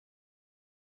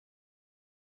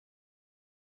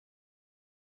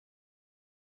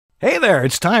Hey there,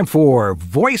 it's time for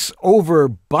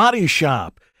VoiceOver Body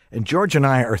Shop. And George and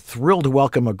I are thrilled to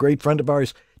welcome a great friend of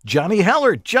ours, Johnny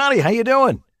Heller. Johnny, how you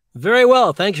doing? Very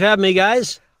well. Thanks for having me,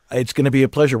 guys. It's going to be a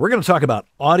pleasure. We're going to talk about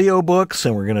audiobooks,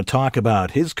 and we're going to talk about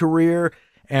his career,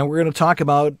 and we're going to talk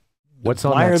about what's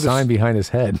on that sign behind his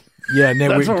head. Yeah,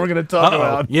 that's what we're going to talk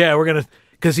about. Yeah, we're going to,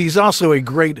 because he's also a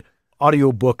great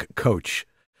audiobook coach.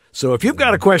 So if you've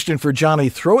got a question for Johnny,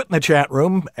 throw it in the chat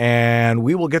room, and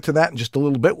we will get to that in just a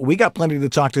little bit. We got plenty to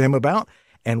talk to him about,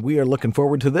 and we are looking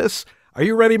forward to this. Are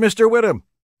you ready, Mr. Whittam?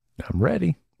 I'm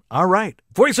ready. All right.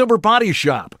 VoiceOver Body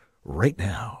Shop right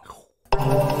now.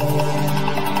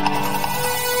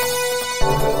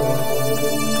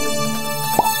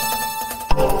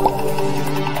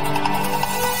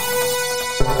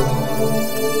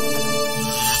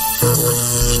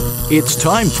 It's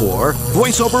time for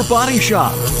VoiceOver Body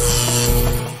Shop.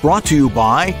 Brought to you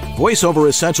by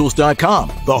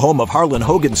VoiceOverEssentials.com, the home of Harlan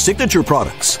Hogan's signature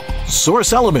products.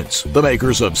 Source Elements, the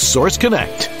makers of Source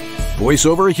Connect.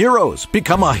 VoiceOver Heroes,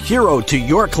 become a hero to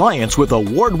your clients with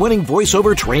award-winning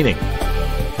voiceover training.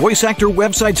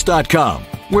 VoiceActorWebsites.com,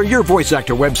 where your voice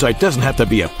actor website doesn't have to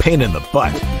be a pain in the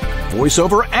butt.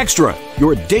 VoiceOver Extra,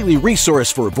 your daily resource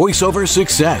for voiceover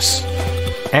success.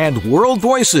 And World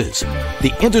Voices,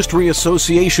 the industry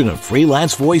association of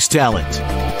freelance voice talent.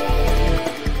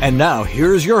 And now,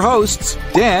 here's your hosts,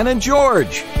 Dan and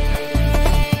George.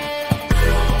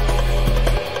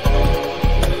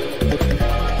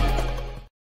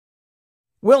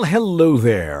 Well, hello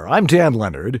there. I'm Dan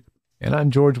Leonard. And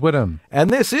I'm George Whittam. And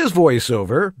this is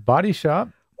VoiceOver Body Shop,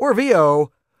 or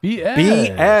VO BS.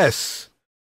 BS.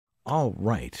 All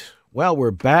right. Well,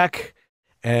 we're back,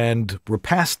 and we're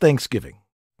past Thanksgiving.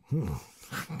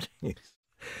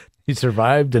 He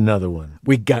survived another one.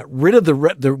 We got rid of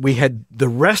we had the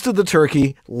rest of the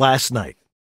turkey last night.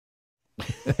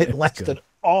 It lasted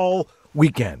all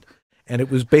weekend, and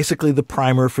it was basically the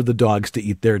primer for the dogs to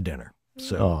eat their dinner.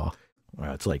 So,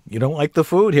 well, it's like, you don't like the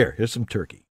food? Here's some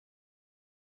turkey.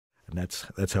 And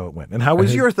that's how it went. And how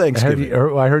was your Thanksgiving?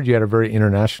 I heard you had a very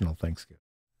international Thanksgiving.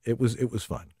 It was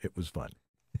fun. It was fun.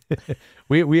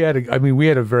 we had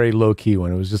a very low key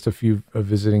one. It was just a few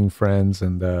visiting friends,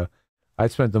 and I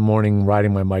spent the morning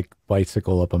riding my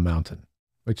bicycle up a mountain,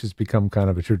 which has become kind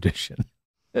of a tradition.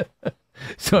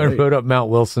 So I rode up Mount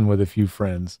Wilson with a few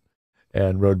friends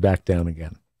and rode back down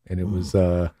again. And it was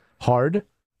hard,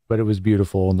 but it was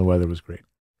beautiful, and the weather was great.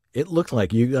 It looked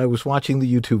like I was watching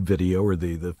the YouTube video or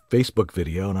the Facebook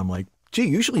video, and I'm like, gee,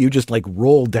 usually you just like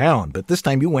roll down, but this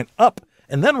time you went up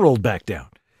and then rolled back down.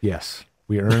 Yes.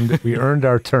 We earned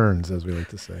our turns, as we like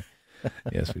to say.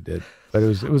 Yes, we did. But it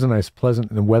was a nice, pleasant,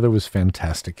 and the weather was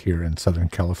fantastic here in Southern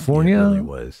California. It really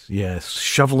was. Yes,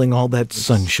 shoveling all that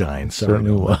sunshine.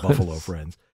 Certainly was. Buffalo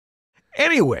friends.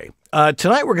 Anyway,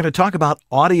 tonight we're going to talk about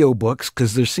audiobooks,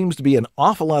 because there seems to be an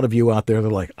awful lot of you out there that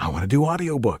are like, I want to do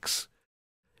audiobooks.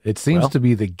 It seems to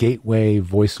be the gateway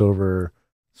voiceover,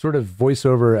 sort of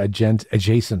voiceover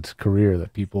adjacent career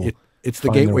that people It's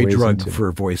the gateway drug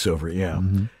for voiceover, yeah.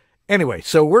 Mm-hmm. Anyway,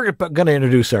 so we're going to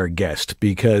introduce our guest,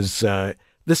 because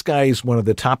this guy is one of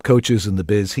the top coaches in the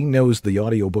biz. He knows the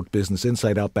audiobook business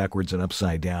inside out, backwards, and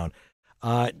upside down.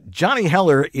 Johnny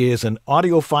Heller is an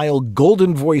Audiophile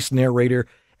Golden Voice narrator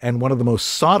and one of the most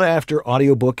sought-after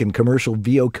audiobook and commercial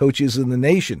VO coaches in the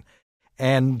nation.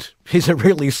 And he's a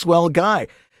really swell guy.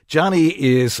 Johnny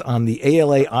is on the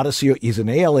ALA Odyssey. He's an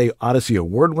ALA Odyssey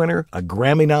Award winner, a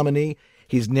Grammy nominee.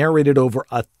 He's narrated over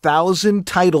 1,000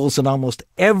 titles in almost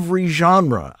every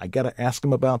genre. I got to ask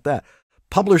him about that.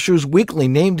 Publishers Weekly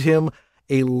named him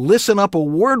a Listen Up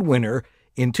Award winner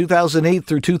in 2008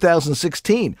 through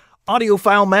 2016.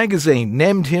 Audiophile Magazine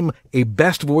named him a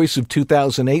Best Voice of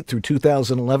 2008 through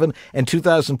 2011 and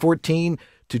 2014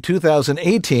 to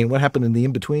 2018. What happened in the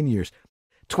in-between years?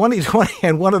 2020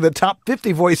 and one of the top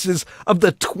 50 voices of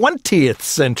the 20th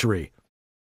century.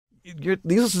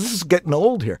 This is getting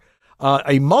old here.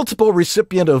 A multiple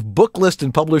recipient of Booklist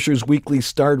and Publishers Weekly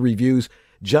starred reviews,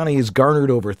 Johnny has garnered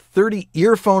over 30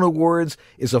 Earphone Awards,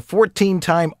 is a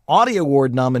 14-time Audie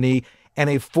Award nominee, and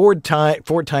a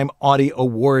four-time Audie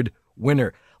Award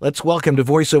winner. Let's welcome to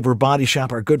VoiceOver Body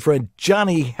Shop our good friend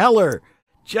Johnny Heller.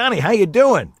 Johnny, how you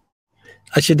doing?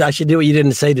 I should do what you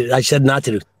didn't say. I said not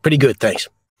to do. Pretty good, thanks.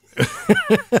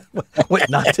 What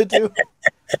not to do?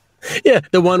 Yeah,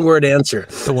 the one-word answer.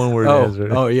 The one-word answer.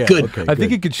 Oh, yeah. Good. Okay, I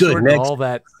think you could shorten all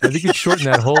that. I think you could shorten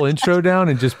that whole intro down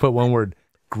and just put one word: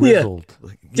 grizzled.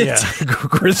 Yeah,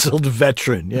 grizzled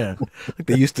veteran. Yeah, like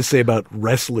they used to say about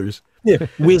wrestlers. Yeah,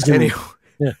 wisdom.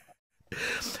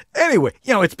 Anyway,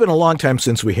 it's been a long time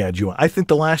since we had you on. I think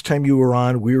the last time you were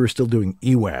on, we were still doing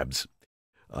EWABs.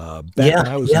 back when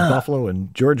I was in Buffalo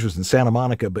and George was in Santa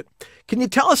Monica. But can you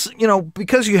tell us,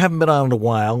 because you haven't been on in a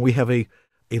while, we have a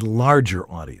larger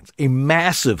audience, a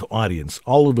massive audience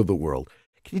all over the world.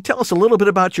 Can you tell us a little bit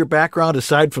about your background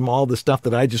aside from all the stuff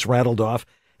that I just rattled off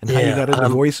and how you got into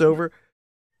voiceover?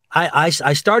 I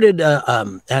started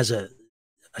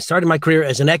I started my career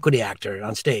as an equity actor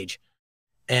on stage,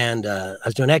 and I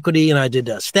was doing equity, and I did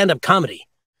stand-up comedy.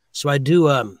 So I do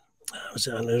I was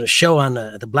on a show on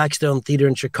the Blackstone Theater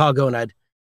in Chicago, and I'd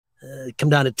come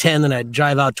down at 10, and I'd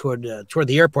drive out toward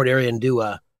the airport area and do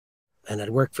and I'd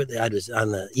work I was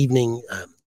on the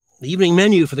evening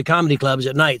menu for the comedy clubs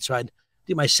at night. So I'd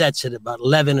do my sets at about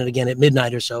 11 and again at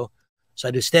midnight or so. So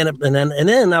I do stand up, and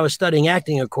then I was studying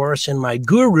acting, of course, and my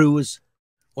guru was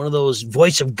one of those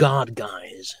voice of God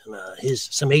guys. And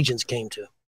some agents came to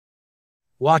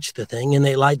watch the thing, and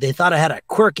they thought I had a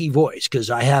quirky voice because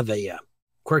I have a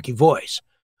quirky voice.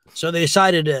 So they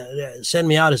decided to send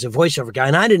me out as a voiceover guy,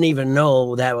 and I didn't even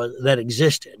know that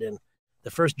existed. And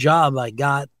the first job I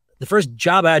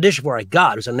auditioned for,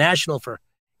 was a national for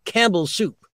Campbell's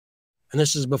Soup. And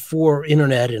this is before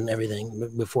internet and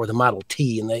everything, before the Model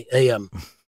T. And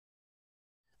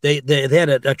they had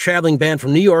a traveling band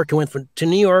from New York and went to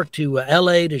New York to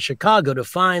LA to Chicago to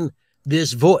find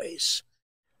this voice.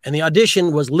 And the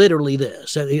audition was literally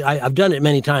this. I've done it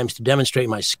many times to demonstrate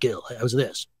my skill. It was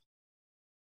this.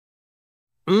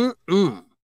 That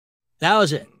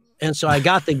was it. And so I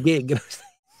got the gig.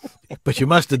 But you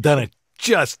must have done it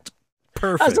just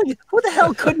perfect. I was like, who the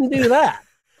hell couldn't do that?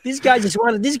 These guys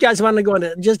wanted to go on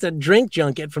just a drink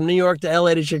junket from New York to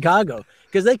LA to Chicago,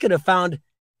 because they could have found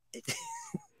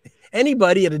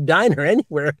anybody at a diner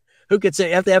anywhere who could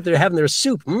say after having their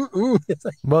soup.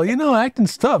 Well,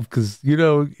 acting's tough because,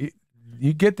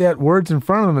 you get that words in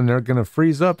front of them and they're going to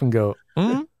freeze up and go,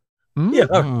 or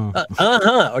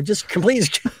just completely,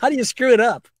 how do you screw it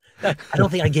up? I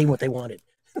don't think I gave them what they wanted.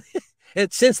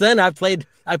 And since then, I've played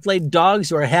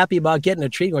dogs who are happy about getting a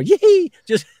treat, going, yee,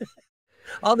 just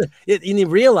and you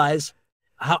realize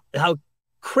how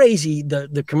crazy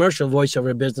the commercial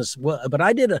voiceover business was. But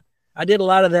I did a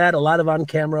lot of that, a lot of on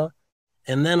camera.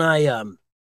 And then when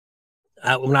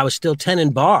I was still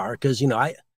tending bar, because,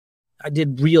 I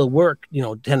did real work,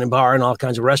 tending bar and all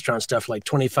kinds of restaurant stuff for like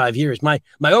 25 years. My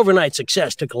overnight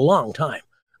success took a long time.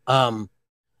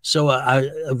 So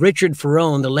Richard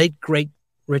Ferrone, the late, great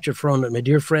Richard Ferrone, my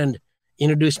dear friend,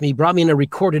 brought me into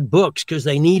Recorded Books because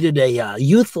they needed a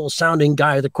youthful sounding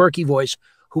guy with a quirky voice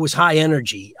who was high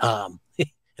energy. And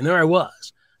there I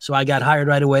was. So I got hired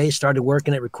right away, started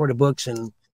working at Recorded Books in,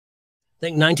 I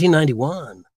think,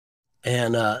 1991.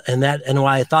 And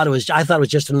I thought it was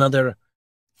just another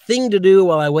thing to do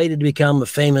while I waited to become a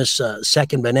famous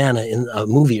second banana in a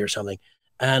movie or something.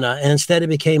 And instead it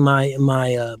became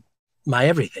my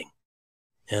everything.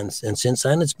 And since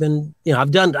then it's been,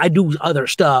 I do other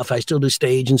stuff. I still do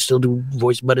stage and still do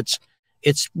voice, but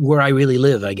it's where I really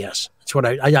live, I guess. It's what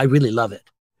I really love it.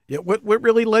 Yeah. What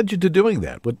really led you to doing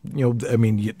that?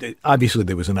 Obviously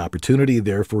there was an opportunity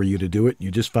there for you to do it.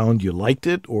 You just found you liked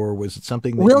it, or was it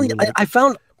something that I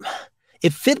found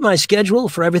it fit my schedule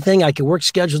for everything. I could work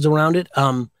schedules around it.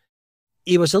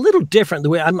 It was a little different.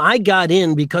 The way I got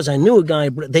in because I knew a guy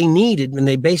they needed, and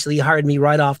they basically hired me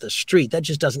right off the street. That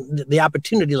just the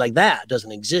opportunity like that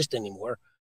doesn't exist anymore.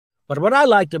 But what I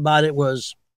liked about it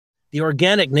was the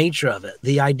organic nature of it,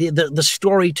 the idea, the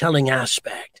storytelling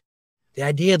aspect, the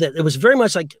idea that it was very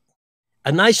much like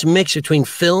a nice mix between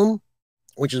film,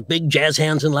 which is big jazz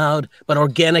hands and loud, but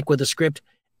organic with the script,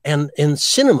 and in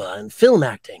cinema and film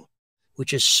acting,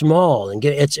 which is small and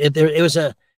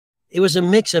it was a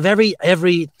mix of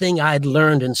everything I'd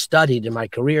learned and studied in my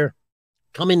career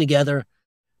coming together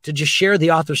to just share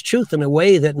the author's truth in a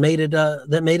way that made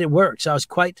it work. So I was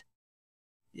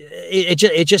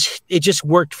it just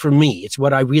worked for me. It's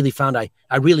what I really found. I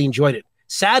really enjoyed it.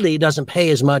 Sadly, it doesn't pay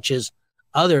as much as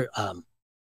other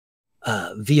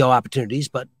VO opportunities,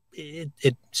 but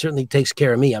it certainly takes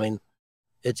care of me. I mean,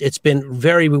 it's been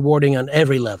very rewarding on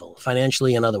every level,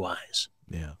 financially and otherwise.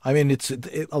 Yeah. I mean,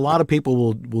 a lot of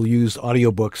people will use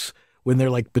audiobooks when they're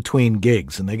like between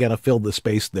gigs and they got to fill the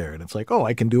space there. And it's like, oh,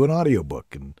 I can do an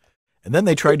audiobook. And then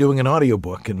they try doing an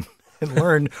audiobook and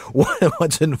learn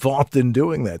what's involved in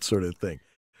doing that sort of thing.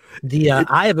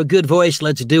 I have a good voice,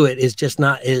 let's do it is just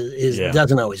not,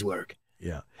 doesn't always work.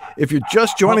 Yeah. If you're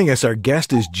just joining us, our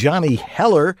guest is Johnny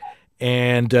Heller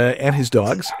and his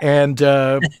dogs. And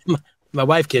my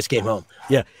wife just came home.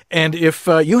 Yeah. And if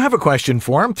you have a question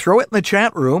for him, throw it in the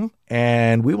chat room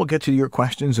And we will get to your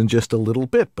questions in just a little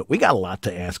bit, but we got a lot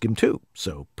to ask him too.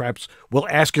 So perhaps we'll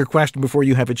ask your question before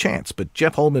you have a chance. But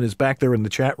Jeff Holman is back there in the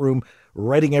chat room,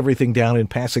 writing everything down and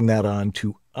passing that on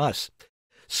to us.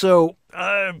 So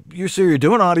you're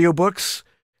doing audiobooks,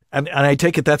 and I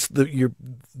take it that's the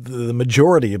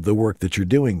majority of the work that you're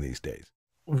doing these days.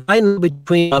 Right in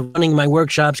between running my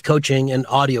workshops, coaching, and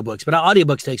audiobooks. But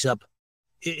audiobooks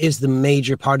is the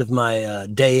major part of my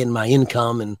day and my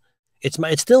income, and it's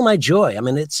still my joy. I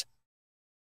mean, it's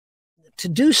to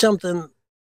do something.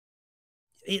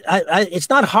 It's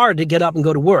not hard to get up and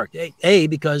go to work.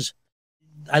 Because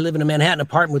I live in a Manhattan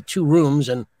apartment with 2 rooms,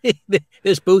 and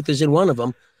this booth is in one of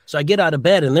them. So I get out of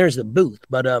bed and there's the booth.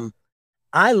 But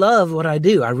I love what I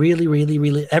do. I really, really,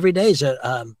 really, every day is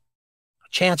a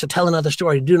chance to tell another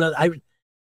story, to do another.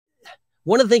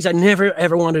 One of the things I never,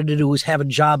 ever wanted to do was have a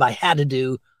job I had to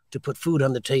do to put food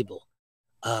on the table.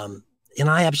 And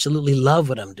I absolutely love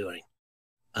what I'm doing.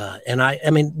 And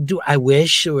I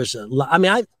wish there was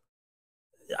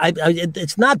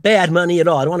it's not bad money at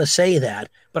all. I don't want to say that,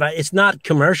 but it's not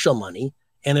commercial money.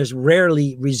 And there's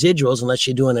rarely residuals unless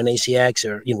you're doing an ACX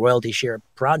or royalty share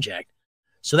project.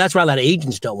 So that's why a lot of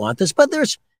agents don't want this, but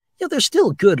there's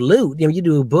still good loot. You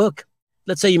do a book,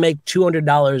 let's say you make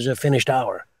 $200 a finished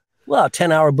hour. Well, a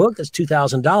 10-hour book, that's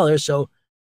 $2,000. So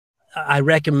I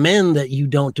recommend that you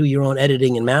don't do your own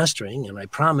editing and mastering. And I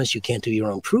promise you can't do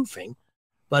your own proofing.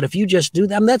 But if you just do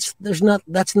that,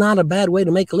 that's not a bad way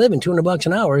to make a living. $200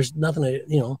 an hour is nothing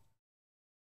to,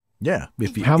 Yeah.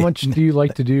 How much do you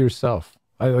like to do yourself?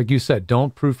 Like you said,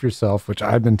 don't proof yourself, which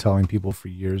I've been telling people for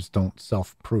years, don't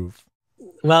self-proof.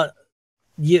 Well,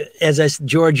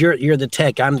 George, you're the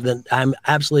tech. I'm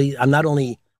not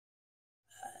only,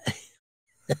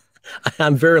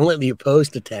 I'm virulently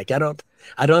opposed to tech. I don't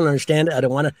understand it. I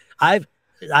don't want to.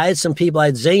 I had some people. I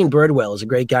had Zane Birdwell is a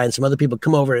great guy, and some other people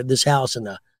come over at this house and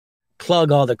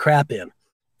plug all the crap in.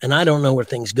 And I don't know where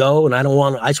things go, and I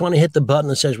just want to hit the button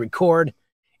that says record.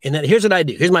 And then here's what I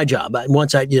do. Here's my job.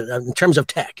 In terms of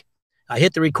tech, I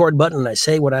hit the record button and I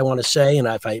say what I want to say. And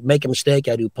if I make a mistake,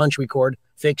 I do punch record,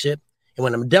 fix it. And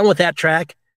when I'm done with that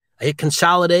track, I hit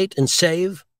consolidate and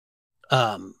save.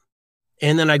 And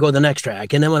then I go to the next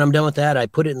track. And then when I'm done with that, I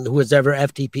put it in whoever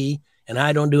FTP, and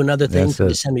I don't do another thing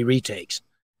to send me retakes.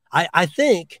 I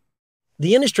think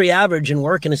the industry average in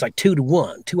working is like 2 to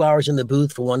 1, 2 hours in the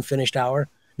booth for 1 finished hour.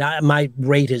 Now my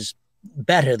rate is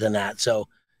better than that. So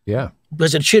yeah,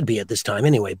 because it should be at this time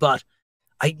anyway. But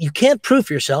you can't proof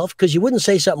yourself because you wouldn't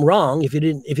say something wrong if you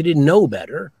didn't know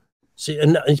better. So,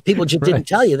 and people just didn't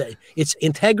tell you that it's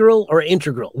integral or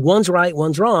integral. One's right,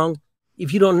 one's wrong.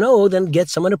 If you don't know, then get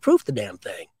someone to proof the damn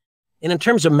thing. And in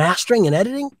terms of mastering and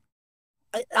editing,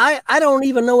 I don't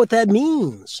even know what that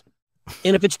means.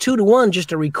 And if it's 2 to 1 just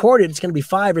to record it, it's going to be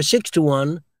 5 or 6 to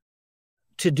 1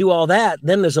 to do all that.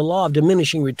 Then there's a law of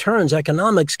diminishing returns.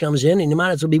 Economics comes in, and you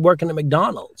might as well be working at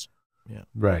McDonald's. Yeah.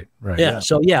 Right. Yeah.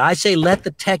 So yeah, I say let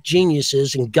the tech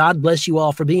geniuses, and God bless you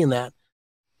all for being that,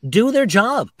 do their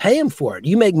job. Pay them for it.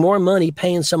 You make more money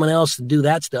paying someone else to do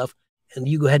that stuff, and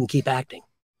you go ahead and keep acting.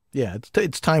 Yeah,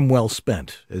 it's time well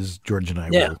spent, as George and I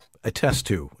will attest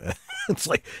to. It's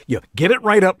like get it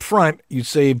right up front. You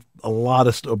save a lot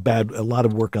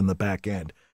of work on the back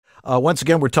end. Once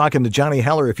again, we're talking to Johnny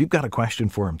Heller. If you've got a question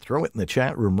for him, throw it in the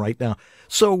chat room right now.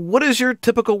 So, what is your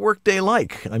typical workday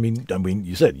like? I mean,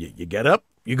 you said you get up,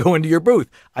 you go into your booth.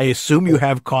 I assume you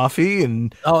have coffee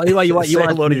and you want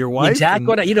hello to your wife.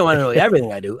 Exactly. You don't want to know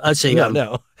everything I do. I'll say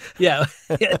no. Yeah.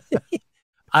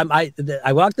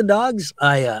 I walk the dogs.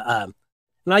 I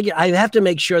have to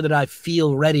make sure that I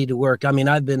feel ready to work. I mean,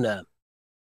 I've been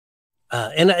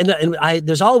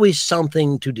there's always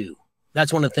something to do.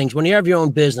 That's one of the things when you have your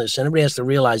own business, and everybody has to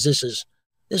realize this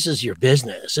is your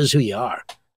business. This is who you are.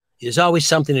 There's always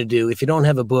something to do. If you don't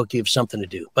have a book, you have something to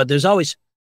do. But there's always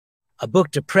a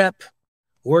book to prep,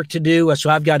 work to do. So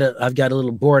I've got a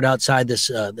little board outside this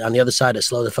on the other side of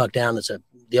Slow the Fuck Down. That's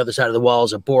the other side of the wall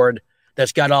is a board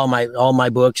that's got all my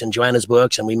books and Joanna's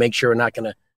books, and we make sure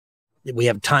we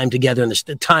have time together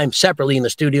time separately in the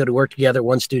studio to work together.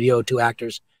 1 studio, 2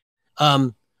 actors.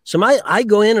 So I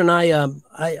go in and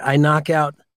I knock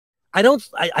out.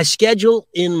 I schedule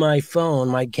in my phone,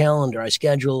 my calendar. I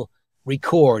schedule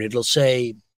record. It'll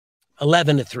say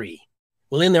 11 to 3.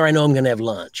 Well, in there I know I'm going to have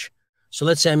lunch. So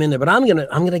let's say I'm in there, but I'm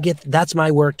gonna get. That's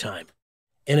my work time.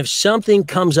 And if something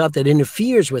comes up that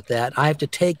interferes with that, I have to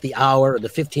take the hour or the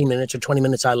 15 minutes or 20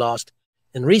 minutes I lost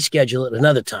and reschedule it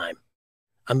another time.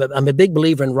 I'm a big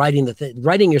believer in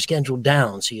writing your schedule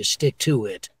down so you stick to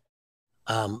it.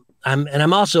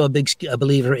 I'm also a big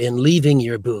believer in leaving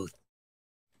your booth.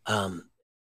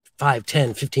 5,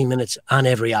 10, 15 minutes on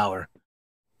every hour.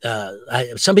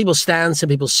 Some people stand, some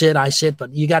people sit, I sit,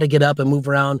 but you got to get up and move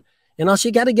around. And also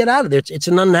you got to get out of there. It's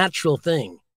an unnatural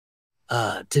thing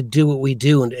to do what we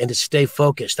do and to stay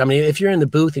focused. I mean, if you're in the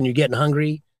booth and you're getting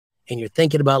hungry and you're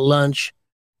thinking about lunch,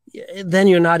 then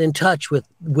you're not in touch with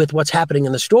what's happening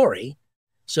in the story.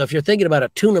 So if you're thinking about a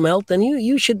tuna melt, then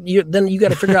you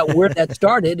got to figure out where that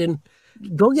started and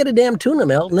go get a damn tuna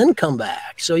melt and then come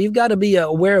back. So you've got to be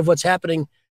aware of what's happening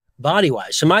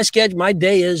body-wise. So my schedule, my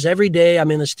day is every day I'm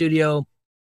in the studio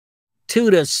 2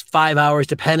 to 5 hours,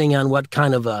 depending on what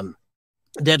kind of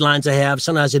deadlines I have.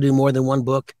 Sometimes I do more than one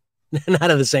book, not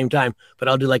at the same time, but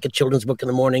I'll do like a children's book in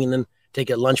the morning and then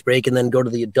take a lunch break and then go to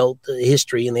the adult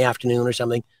history in the afternoon or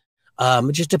something.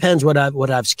 It just depends what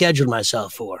I've scheduled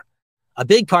myself for. A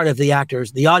big part of the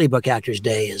audiobook actor's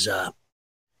day is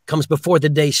comes before the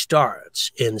day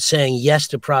starts in saying yes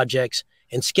to projects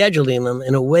and scheduling them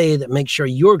in a way that makes sure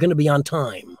you're going to be on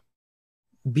time.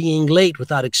 Being late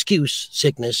without excuse,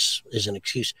 sickness is an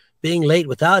excuse. Being late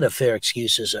without a fair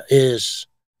excuse is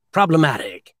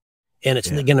problematic, and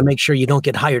it's going to make sure you don't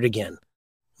get hired again.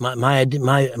 My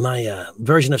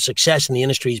version of success in the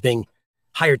industry is being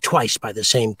hired twice by the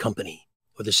same company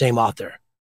or the same author.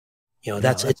 You know,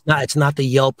 it's not the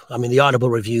Yelp. I mean, the Audible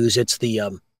reviews. It's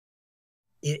the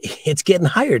it's getting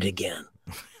hired again.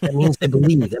 That means they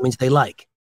believe. That means they like.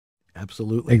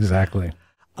 Absolutely. Exactly.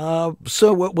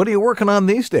 So what are you working on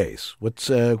these days? What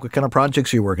kind of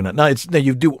projects are you working on? Now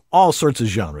you do all sorts of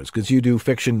genres because you do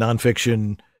fiction,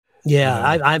 nonfiction.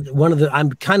 Yeah,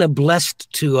 I'm kind of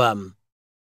blessed to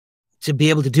be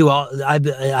able to do all.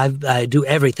 I do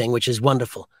everything, which is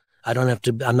wonderful. I don't have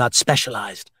to. I'm not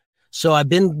specialized. So I've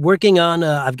been working on.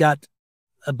 I've got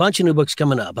a bunch of new books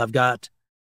coming up. I've got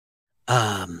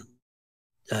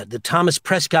the Thomas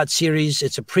Prescott series.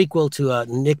 It's a prequel to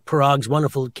Nick Pirog's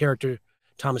wonderful character,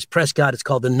 Thomas Prescott. It's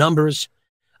called The Numbers.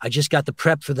 I just got the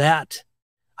prep for that.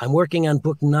 I'm working on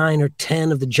book 9 or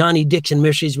 10 of the Johnny Dixon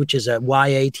Mysteries, which is a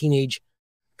YA teenage,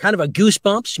 kind of a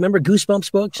Goosebumps. Remember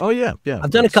Goosebumps books? Oh, yeah.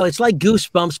 I've done a couple. It's like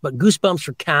Goosebumps, but Goosebumps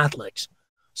for Catholics.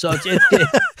 So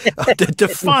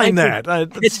define that.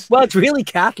 It's really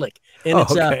Catholic. And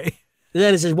okay.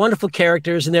 Then it's wonderful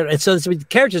characters, and so the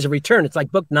characters have returned. It's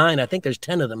like book 9. I think there's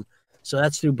 10 of them. So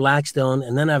that's through Blackstone.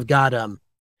 And then I've got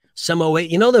some 08.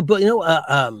 You know the book? You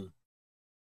know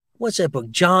what's that book?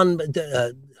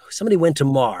 Somebody went to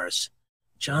Mars.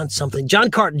 John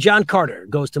Carter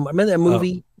goes to Mars. Remember that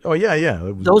movie? Oh yeah.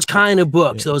 Those kind of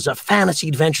books. Yeah. Those fantasy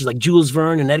adventures like Jules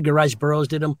Verne and Edgar Rice Burroughs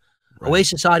did them. Right.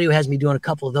 Oasis Audio has me doing a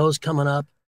couple of those coming up.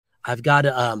 I've got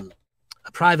a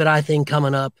private eye thing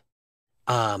coming up.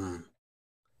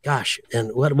 Gosh,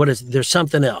 and what is, there's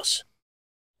something else,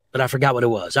 but I forgot what it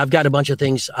was. I've got a bunch of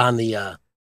things on the, a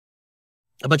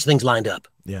bunch of things lined up.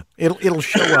 Yeah. It'll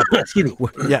show up. Excuse me.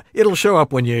 Yeah. It'll show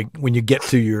up when you get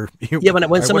to your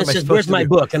when someone says, where's my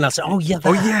book? And I'll say, oh yeah.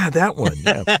 That one.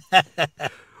 Yeah.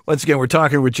 Once again, we're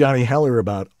talking with Johnny Heller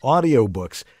about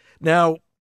audiobooks. Now,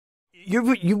 you've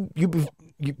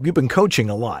been coaching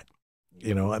a lot.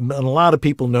 You know, and a lot of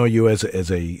people know you as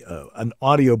an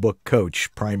audiobook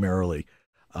coach primarily.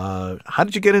 How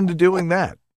did you get into doing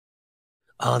that?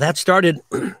 That started,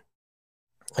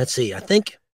 let's see, I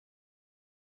think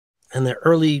in the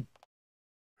early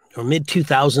or mid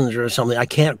 2000s or something. I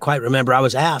can't quite remember. I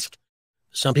was asked.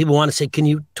 Some people want to say, can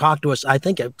you talk to us? I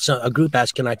think a group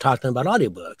asked, can I talk to them about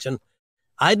audiobooks? And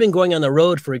I'd been going on the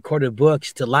road for recorded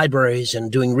books to libraries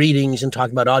and doing readings and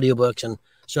talking about audiobooks and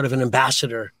sort of an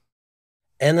ambassador.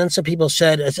 And then some people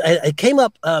said, it came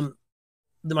up,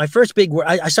 my first big work,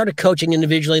 I started coaching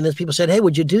individually, and then people said, hey,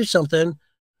 would you do something?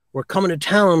 We're coming to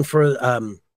town for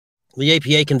the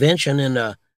APA convention,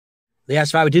 and they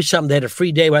asked if I would do something. They had a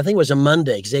free day, but I think it was a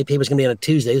Monday, because APA was going to be on a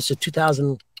Tuesday. This is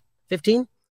 2015,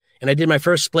 and I did my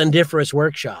first splendiferous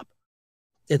workshop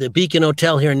at the Beacon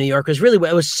Hotel here in New York. It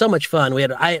was so much fun.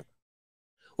 One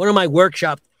of my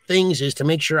workshop things is to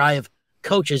make sure I have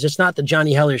coaches. It's not the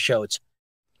Johnny Heller show.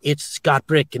 It's Scott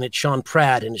Brick, and it's Sean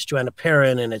Pratt, and it's Joanna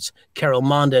Perrin, and it's Carol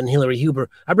Monda and Hillary Huber.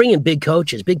 I bring in big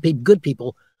coaches, big people, good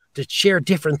people to share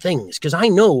different things, because I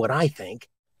know what I think.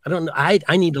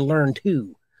 I need to learn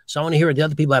too. So I want to hear what the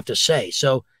other people have to say.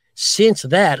 So since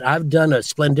that, I've done a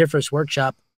splendiferous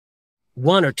workshop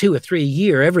 1 or 2 or 3 a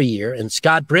year, every year. And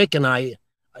Scott Brick and I,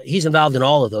 he's involved in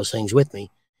all of those things with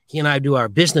me. He and I do our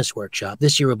business workshop.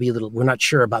 This year will be we're not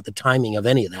sure about the timing of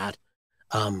any of that.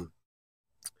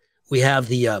 We have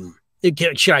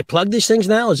should I plug these things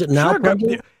now? Is it now?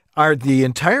 Sure, the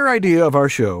entire idea of our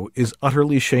show is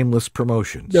utterly shameless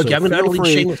promotion. Okay, so I'm going to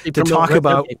utterly shamelessly to talk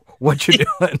about what you're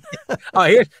doing.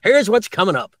 Oh, here's what's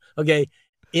coming up. Okay,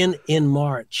 in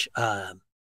March,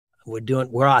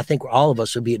 I think all of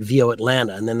us would be at VO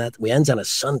Atlanta, and then that we ends on a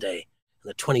Sunday, on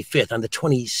the 25th. On the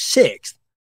 26th,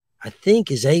 I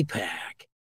think is APAC.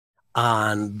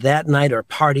 On that night are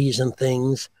parties and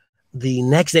things. The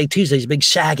next day, Tuesday, is a big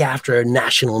SAG-AFTRA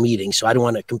national meeting, so I don't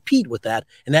want to compete with that.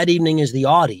 And that evening is the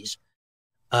Audies,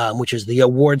 which is the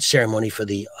award ceremony for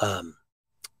the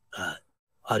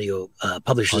Audio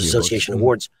Publishers Association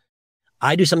Awards.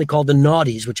 I do something called the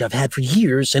Naughties, which I've had for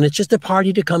years, and it's just a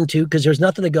party to come to because there's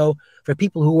nothing to go for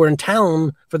people who were in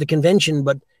town for the convention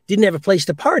but didn't have a place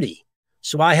to party.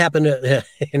 So I happen to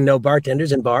know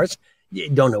bartenders and bars.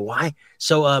 Don't know why.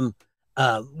 So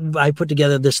I put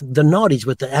together the Naughties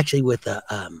with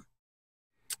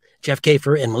Jeff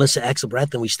Kafer and Melissa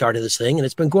Exelbreth, and we started this thing, and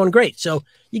it's been going great. So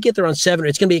you get there on 7.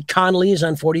 It's going to be at Connolly's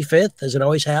on 45th, as it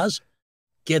always has.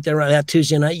 Get there on that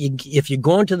Tuesday night. If you're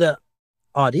going to the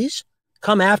Audies,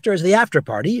 come after as the after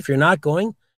party. If you're not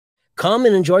going, come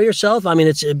and enjoy yourself. I mean,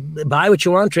 it's buy what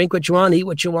you want, drink what you want, eat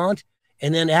what you want.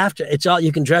 And then after, it's all,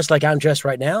 you can dress like I'm dressed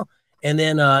right now. And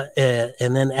then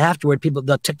afterward,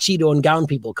 the tuxedo and gown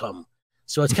people come.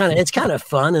 So it's kind of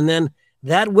fun. And then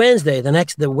that Wednesday,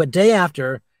 the day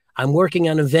after, I'm working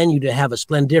on a venue to have a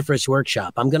Splendiferous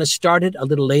workshop. I'm going to start it a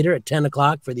little later at 10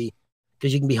 o'clock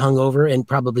because you can be hungover and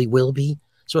probably will be.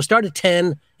 So I'll start at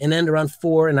 10 and end around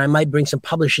 4, and I might bring some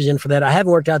publishers in for that. I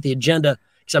haven't worked out the agenda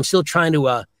because I'm still trying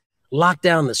to lock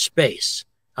down the space.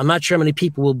 I'm not sure how many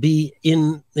people will be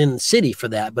in the city for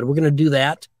that, but we're going to do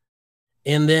that.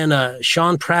 And then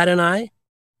Sean Pratt and I,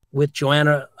 with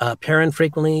Joanna Perrin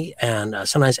frequently, and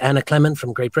sometimes Anna Clement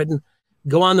from Great Britain,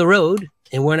 go on the road.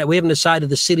 And we haven't decided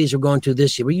the cities we're going to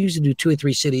this year. We usually do 2 or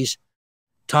 3 cities,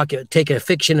 take a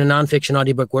fiction and nonfiction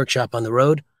audiobook workshop on the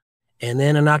road. And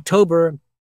then in October,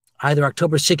 either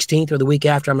October 16th or the week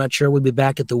after, I'm not sure, we'll be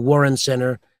back at the Warren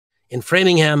Center in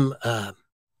Framingham,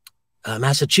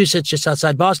 Massachusetts, just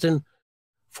outside Boston,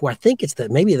 for I think it's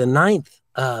maybe the 9th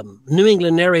New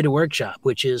England Narrator Workshop,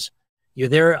 which is, you're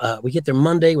there, we get there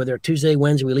Monday, we're there Tuesday,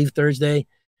 Wednesday, we leave Thursday.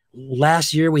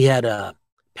 Last year we had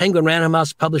Penguin Random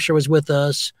House publisher was with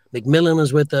us, Macmillan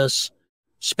was with us,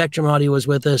 Spectrum Audio was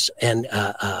with us, and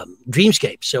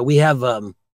Dreamscape. So we have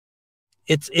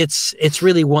it's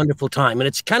really wonderful time, and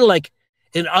it's kind of like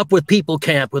an Up With People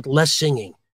camp with less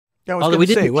singing. I was going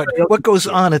to say, what goes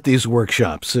on at these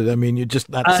workshops? I mean, you're just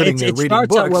not sitting there reading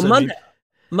books.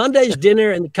 Monday's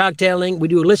dinner and cocktailing. We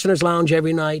do a listener's lounge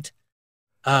every night,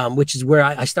 which is where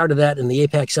I started that in the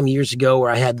APAC some years ago, where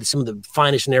I had some of the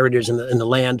finest narrators in the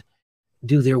land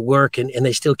do their work, and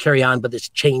they still carry on, but it's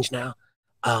changed now.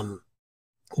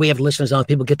 We have listeners on,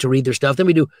 people get to read their stuff. Then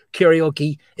we do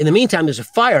karaoke. In the meantime, there's a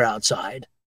fire outside.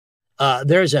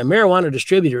 There's a marijuana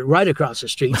distributor right across the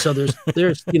street. So there's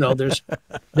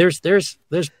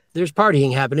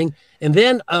partying happening. And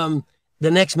then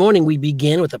the next morning we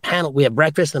begin with a panel. We have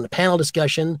breakfast and a panel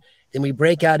discussion. Then we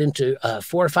break out into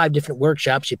 4 or 5 different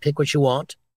workshops. You pick what you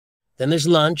want. Then there's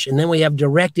lunch. And then we have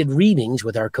directed readings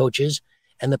with our coaches.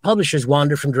 And the publishers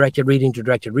wander from directed reading to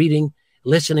directed reading,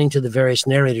 listening to the various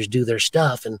narrators do their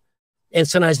stuff. And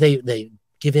sometimes they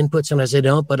give input, sometimes they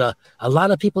don't. But a lot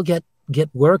of people get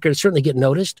work, or certainly get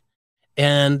noticed.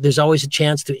 And there's always a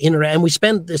chance to interact. And we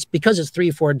spend this, because it's 3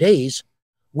 or 4 days,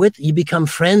 you become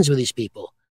friends with these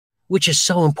people, which is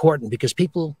so important, because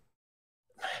people,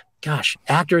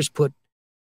 actors put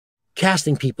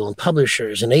casting people and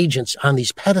publishers and agents on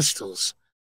these pedestals.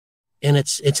 And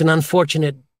it's an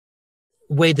unfortunate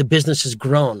way the business has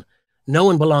grown. No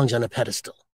one belongs on a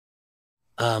pedestal.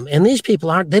 And these people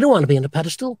they don't want to be on a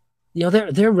pedestal. You know,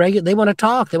 they're regular. They want to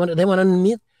talk. They want to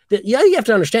meet. You have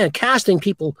to understand, casting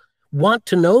people want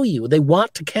to know you. They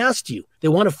want to cast you. They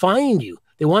want to find you.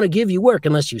 They want to give you work,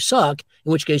 unless you suck,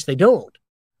 in which case they don't.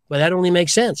 But that only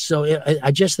makes sense. So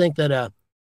I just think that,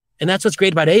 and that's what's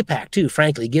great about APAC too,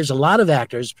 frankly. It gives a lot of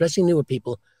actors, especially newer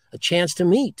people, a chance to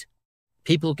meet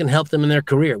people who can help them in their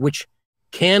career, which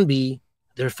can be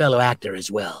their fellow actor as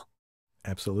well.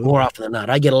 Absolutely. More often than not.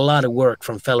 I get a lot of work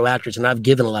from fellow actors, and I've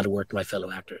given a lot of work to my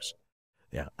fellow actors.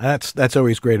 Yeah, that's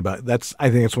always great about it. I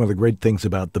think it's one of the great things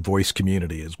about the voice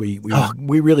community is we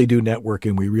really do network,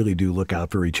 and we really do look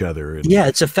out for each other. And, yeah,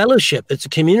 it's a fellowship. It's a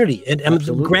community. And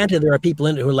granted, there are people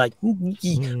in it who are like,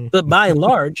 but by and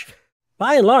large,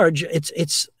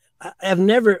 it's I've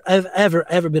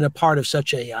ever been a part of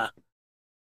such a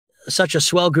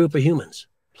swell group of humans,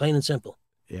 plain and simple.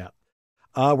 Yeah.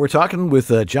 We're talking with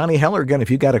Johnny Heller again.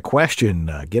 If you got a question,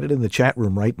 get it in the chat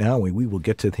room right now. We will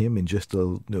get to him in just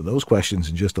those questions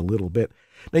in just a little bit.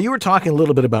 Now, you were talking a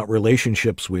little bit about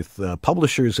relationships with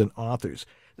publishers and authors.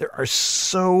 There are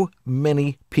so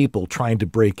many people trying to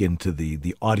break into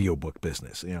the audiobook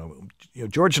business. You know,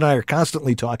 George and I are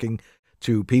constantly talking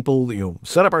to people,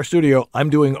 set up our studio. I'm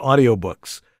doing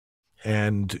audiobooks.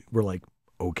 And we're like,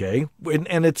 okay.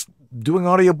 And it's doing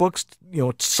audiobooks,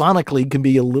 sonically can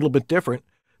be a little bit different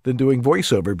than doing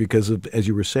voiceover because of, as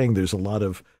you were saying, there's a lot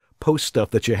of post stuff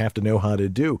that you have to know how to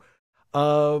do.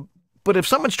 But if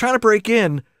someone's trying to break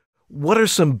in, what are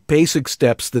some basic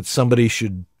steps that somebody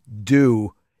should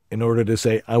do in order to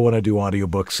say, I want to do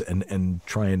audiobooks and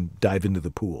try and dive into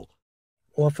the pool?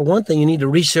 Well, for one thing, you need to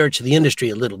research the industry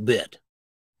a little bit.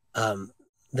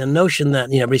 The notion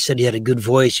that, everybody said you had a good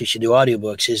voice, you should do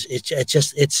audiobooks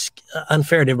it's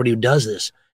unfair to everybody who does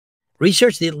this.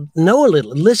 Research, know a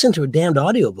little, listen to a damned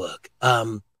audiobook.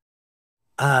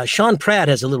 Sean Pratt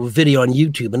has a little video on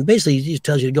YouTube, and basically he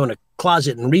tells you to go in a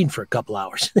closet and read for a couple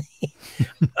hours.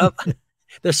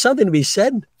 There's something to be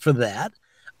said for that.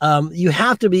 You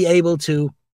have to be able to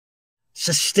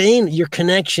sustain your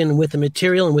connection with the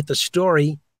material and with the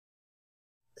story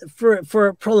for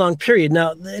a prolonged period.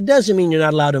 Now, it doesn't mean you're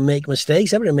not allowed to make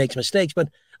mistakes. Everybody makes mistakes, but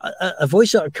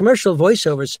commercial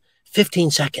voiceovers, 15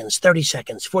 seconds, 30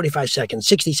 seconds, 45 seconds,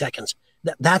 60 seconds.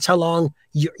 That's how long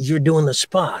you're doing the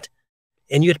spot.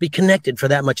 And you have to be connected for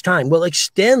that much time. Well,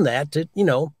 extend that to,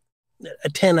 a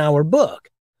 10-hour book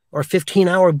or a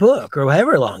 15-hour book or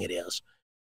however long it is.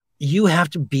 You have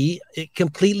to be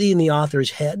completely in the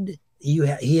author's head.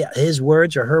 His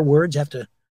words or her words have to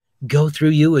go through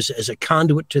you as a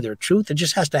conduit to their truth. It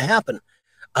just has to happen.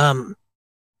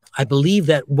 I believe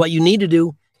that what you need to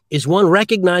do is, one,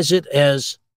 recognize it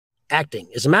as acting.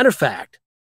 As a matter of fact,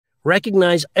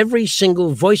 recognize every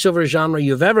single voiceover genre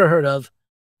you've ever heard of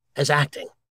as acting,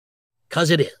 because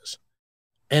it is.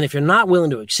 And if you're not willing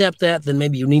to accept that, then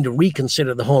maybe you need to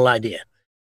reconsider the whole idea.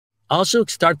 Also,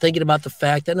 start thinking about the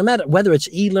fact that no matter whether it's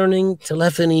e-learning,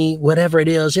 telephony, whatever it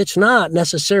is, it's not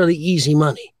necessarily easy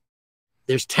money.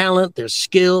 There's talent, there's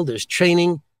skill, there's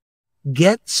training.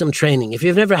 Get some training. If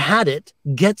you've never had it,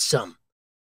 get some.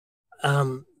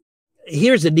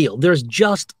 Here's the deal. There's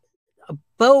just a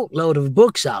boatload of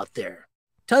books out there.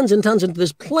 Tons and tons, and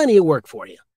there's plenty of work for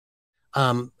you.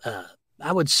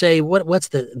 I would say, what's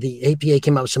the APA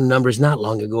came out with some numbers not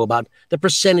long ago about the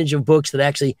percentage of books that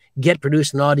actually get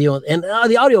produced in audio. And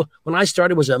the audio, when I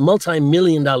started, was a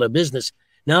multi-million-dollar business.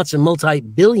 Now it's a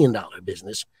multi-billion-dollar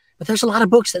business. But there's a lot of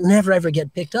books that never, ever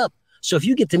get picked up. So if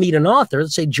you get to meet an author,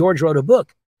 let's say George wrote a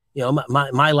book,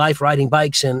 my life riding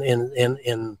bikes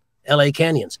in LA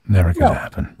canyons. Never gonna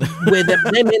happen.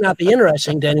 They may not be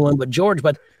interesting to anyone but George,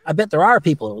 but I bet there are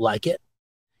people who like it.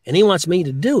 And he wants me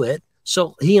to do it.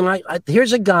 So he and I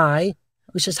here's a guy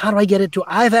who says, how do I get it to?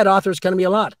 I've had authors come to me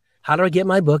a lot. How do I get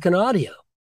my book in audio?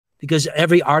 Because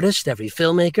every artist, every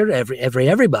filmmaker,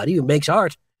 everybody who makes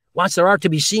art wants their art to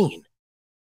be seen.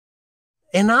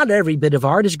 And not every bit of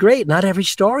art is great. Not every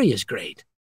story is great.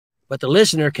 But the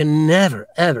listener can never,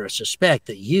 ever suspect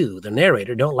that you, the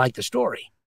narrator, don't like the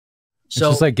story. So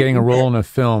it's just like getting a role in a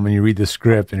film and you read the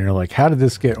script and you're like, how did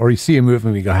this get, or you see a movie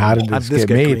and you go, how did this get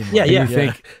made? Yeah, and you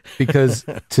think, because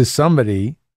to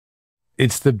somebody,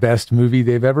 it's the best movie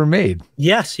they've ever made.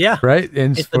 Yes, yeah. Right?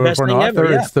 And it's for an author,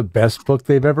 ever, it's the best book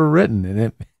they've ever written.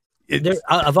 And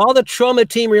of all the Trauma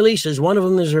Team releases, one of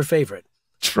them is her favorite.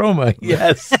 Trauma,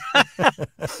 yes.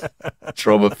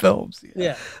 Trauma films.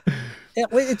 Yeah.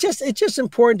 It's just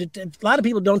important. A lot of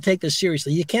people don't take this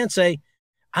seriously. You can't say,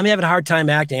 I'm having a hard time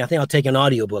acting. I think I'll take an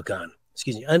audiobook on.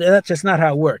 Excuse me. And that's just not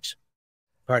how it works.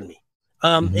 Pardon me.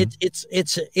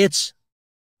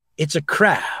 It's a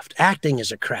craft. Acting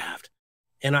is a craft.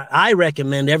 And I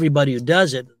recommend everybody who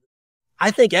does it. I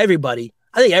think everybody,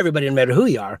 no matter who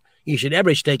you are, you should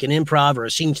take an improv or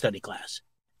a scene study class.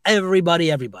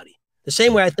 Everybody. The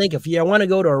same way I think if you want to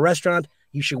go to a restaurant,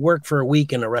 you should work for a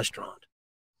week in a restaurant.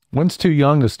 One's too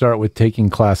young to start with taking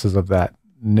classes of that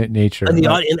nature.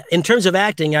 In terms of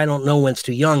acting, I don't know when's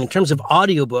too young. In terms of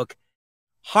audiobook,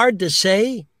 hard to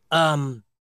say. It's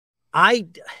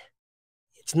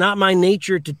not my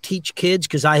nature to teach kids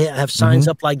because I have signs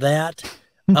up like that.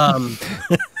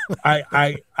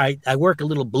 I work a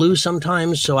little blue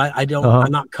sometimes, so I don't.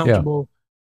 I'm not comfortable. Yeah.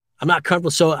 I'm not comfortable.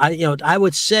 So I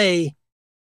would say,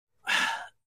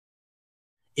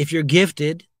 if you're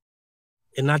gifted,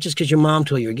 and not just because your mom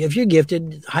told you, if you're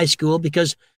gifted, high school,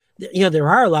 because there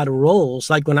are a lot of roles.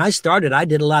 Like when I started, I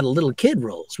did a lot of little kid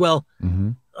roles. Well,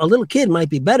 a little kid might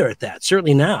be better at that.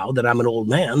 Certainly now that I'm an old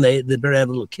man, they better have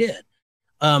a little kid.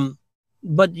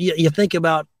 But you think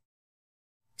about,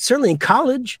 certainly in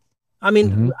college, I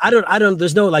mean, I don't,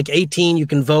 there's no like 18, you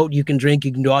can vote, you can drink,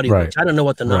 you can do audiobooks. Right. I don't know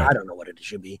what I don't know what it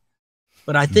should be.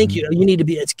 But I think you need to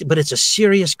be, but it's a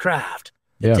serious craft.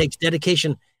 It takes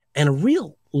dedication and a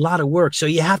real lot of work. So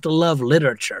you have to love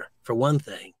literature for one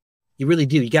thing. You really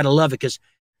do. You got to love it because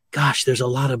gosh, there's a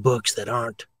lot of books that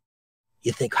aren't.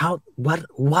 You think,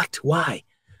 why?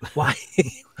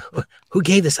 Who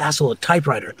gave this asshole a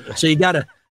typewriter? So you gotta,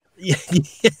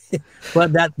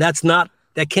 but that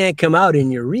can't come out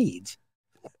in your reads.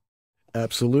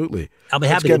 Absolutely. I'll be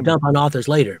happy to dump on authors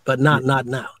later, but not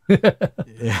now.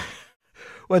 Yeah.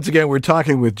 Once again, we're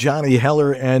talking with Johnny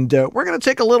Heller, and we're going to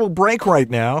take a little break right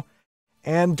now,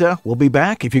 and we'll be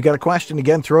back. If you got a question,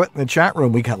 again, throw it in the chat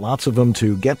room. We got lots of them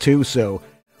to get to, so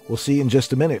we'll see you in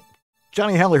just a minute.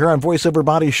 Johnny Heller here on VoiceOver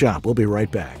Body Shop. We'll be right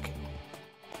back.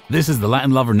 This is the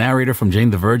Latin lover narrator from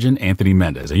Jane the Virgin, Anthony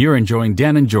Mendez, and you're enjoying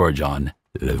Dan and George on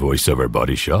the VoiceOver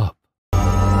Body Shop.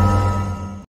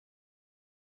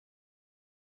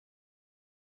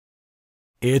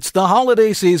 It's the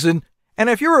holiday season, and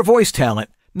if you're a voice talent,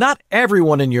 not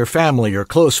everyone in your family or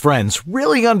close friends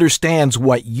really understands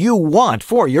what you want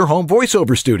for your home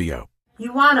voiceover studio.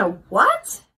 You want a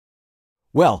what?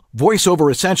 Well,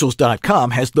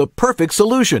 VoiceOverEssentials.com has the perfect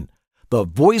solution, the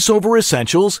VoiceOver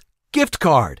Essentials gift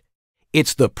card.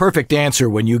 It's the perfect answer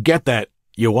when you get that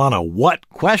 "you want a what?"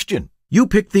 question. You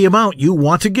pick the amount you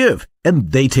want to give,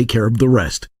 and they take care of the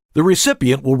rest. The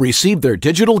recipient will receive their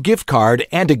digital gift card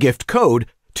and a gift code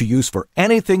to use for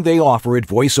anything they offer at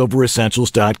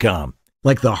VoiceOverEssentials.com,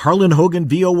 like the Harlan Hogan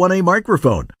VO1A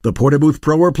microphone, the Portabooth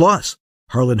Pro or Plus,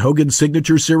 Harlan Hogan's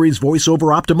Signature Series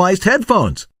VoiceOver optimized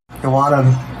headphones. You want a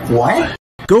what?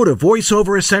 Go to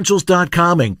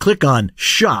VoiceOverEssentials.com and click on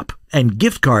Shop and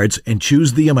Gift Cards and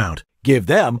choose the amount. Give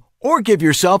them or give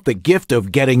yourself the gift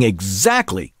of getting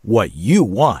exactly what you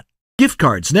want. Gift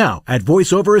cards now at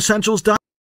VoiceOverEssentials.com.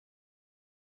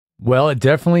 Well, it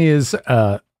definitely is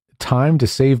time to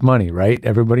save money, right?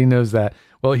 Everybody knows that.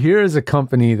 Well, here is a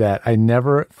company that I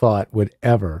never thought would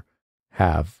ever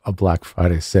have a Black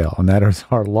Friday sale, and that is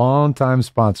our longtime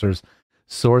sponsors,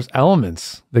 Source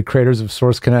Elements, the creators of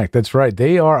Source Connect. That's right.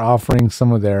 They are offering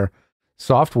some of their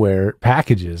software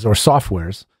packages or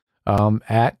softwares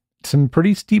at some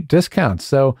pretty steep discounts.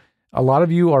 So a lot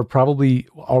of you are probably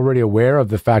already aware of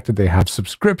the fact that they have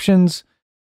subscriptions.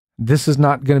 This is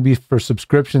not going to be for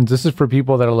subscriptions. This is for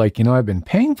people that are like, I've been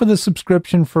paying for the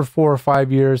subscription for 4 or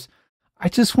 5 years. I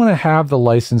just want to have the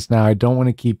license now. I don't want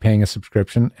to keep paying a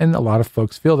subscription. And a lot of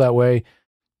folks feel that way.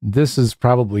 This is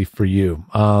probably for you.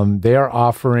 They are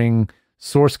offering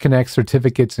Source Connect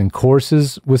certificates and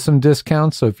courses with some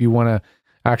discounts. So if you want to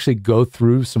actually go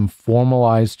through some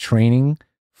formalized training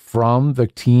from the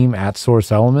team at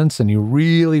Source Elements, and you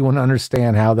really want to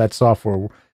understand how that software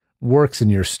works in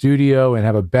your studio and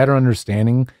have a better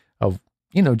understanding of,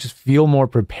 just feel more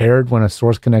prepared when a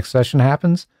Source Connect session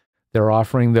happens, they're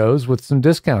offering those with some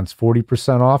discounts,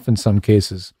 40% off in some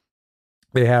cases.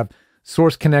 They have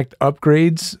Source Connect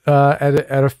upgrades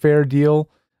at a fair deal.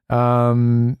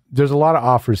 There's a lot of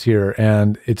offers here,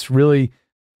 and it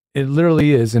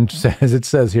literally is, and as it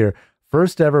says here,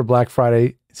 first ever Black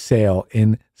Friday sale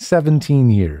in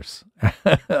 17 years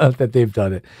that they've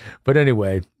done it. But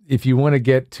anyway, if you want to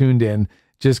get tuned in,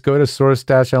 just go to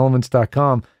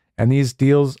source-elements.com, and these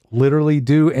deals literally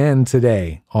do end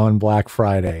today on Black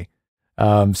Friday.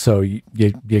 So you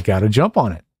got to jump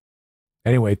on it.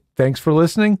 Anyway, thanks for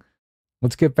listening.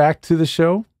 Let's get back to the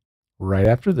show right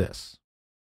after this.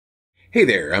 Hey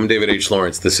there, I'm David H.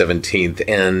 Lawrence, the 17th,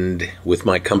 and with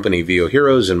my company VO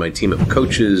Heroes and my team of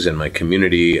coaches and my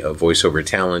community of voiceover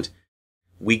talent,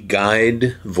 we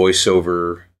guide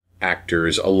voiceover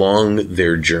actors along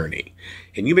their journey.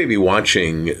 And you may be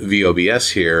watching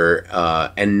VOBS here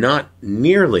and not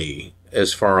nearly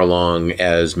as far along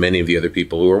as many of the other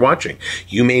people who are watching.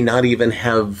 You may not even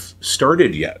have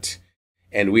started yet.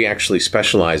 And we actually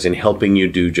specialize in helping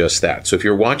you do just that. So if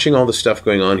you're watching all the stuff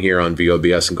going on here on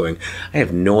VOBS and going, I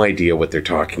have no idea what they're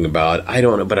talking about, I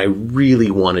don't know, but I really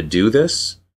want to do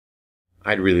this,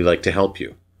 I'd really like to help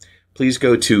you. Please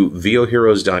go to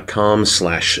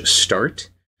voheroes.com/start.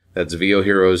 That's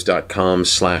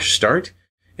voheroes.com/start.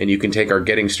 And you can take our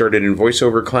Getting Started in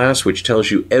Voiceover class, which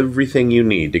tells you everything you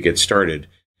need to get started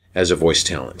as a voice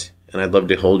talent. And I'd love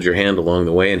to hold your hand along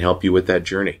the way and help you with that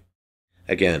journey.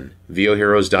 Again,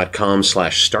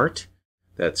 voheroes.com/start.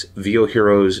 That's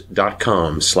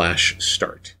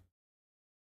voheroes.com/start.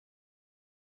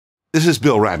 This is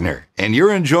Bill Ratner, and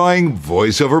you're enjoying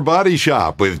VoiceOver Body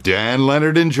Shop with Dan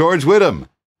Leonard and George Whittam.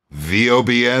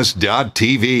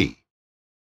 VOBS.TV.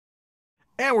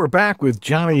 And we're back with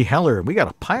Johnny Heller. We got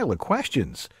a pile of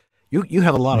questions. You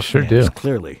have a lot of fans, do.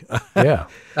 Clearly. Yeah.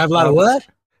 I have a lot of what?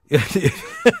 You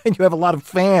have a lot of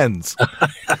fans.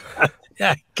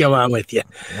 Yeah, come on with you.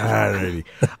 Alrighty.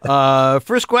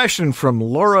 First question from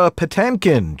Laura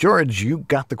Patenkin. George, you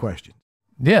got the question.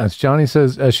 Yeah, it's Johnny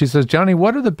says, she says, Johnny,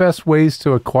 what are the best ways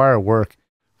to acquire work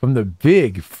from the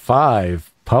big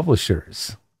 5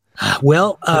 publishers.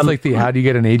 Well, it's like the how do you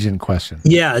get an agent question.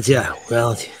 Yeah.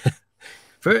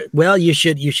 Well, you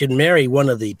should marry one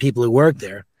of the people who work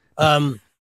there. There's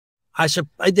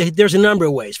a number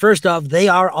of ways. First off, they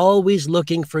are always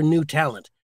looking for new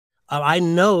talent. I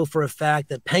know for a fact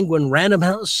that Penguin Random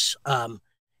House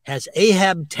has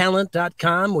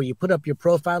ahabtalent.com, where you put up your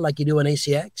profile like you do on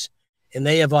ACX, and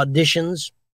they have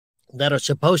auditions that are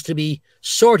supposed to be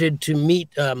sorted to meet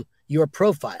your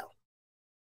profile.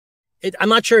 I'm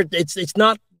not sure it's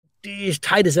not as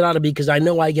tight as it ought to be, because I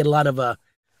know I get a lot of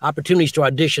opportunities to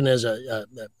audition as a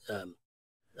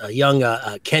young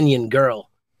Kenyan girl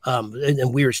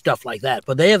and weird stuff like that.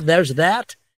 But there's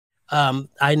that.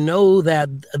 I know that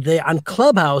on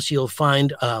Clubhouse you'll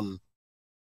find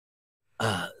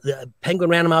the Penguin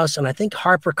Random House, and I think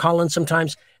HarperCollins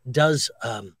sometimes does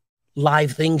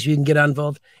live things you can get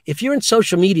involved. If you're in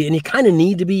social media, and you kind of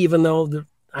need to be, even though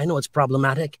I know it's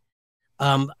problematic,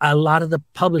 a lot of the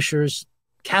publishers,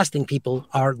 casting people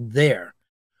are there.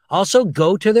 Also,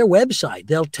 go to their website.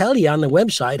 They'll tell you on the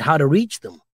website how to reach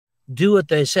them. Do what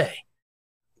they say.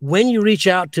 When you reach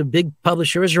out to big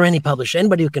publishers or any publisher,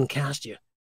 anybody who can cast you,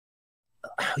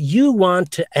 you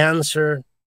want to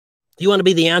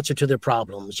be the answer to their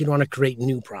problems. You don't want to create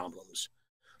new problems.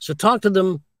 So talk to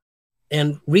them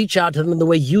and reach out to them in the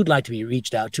way you'd like to be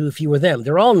reached out to if you were them.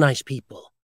 They're all nice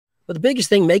people. But the biggest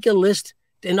thing, make a list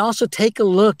and also take a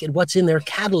look at what's in their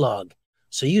catalog.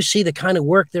 So you see the kind of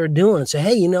work they're doing and say,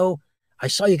 hey, I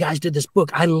saw you guys did this book.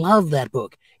 I love that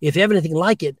book. If you have anything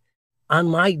like it, on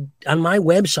my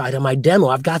website, on my demo,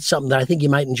 I've got something that I think you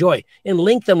might enjoy, and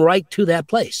link them right to that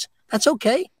place. That's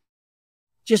okay.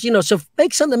 Just, so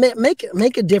make something,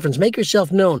 make a difference, make yourself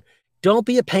known. Don't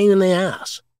be a pain in the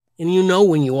ass. And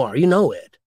when you are,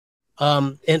 it.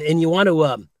 And you want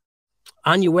to,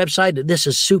 on your website, this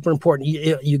is super important.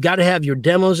 You got to have your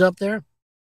demos up there.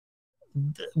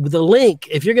 The link,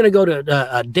 if you're going to go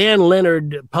to Dan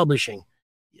Leonard Publishing,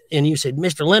 and you said,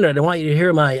 Mr. Leonard, I want you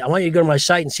to go to my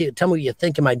site and tell me what you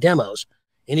think of my demos.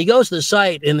 And he goes to the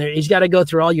site, and he's got to go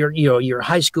through all your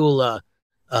high school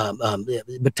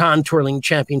baton twirling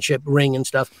championship ring and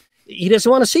stuff. He doesn't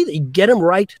want to see that. You get him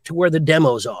right to where the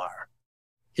demos are.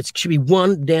 It should be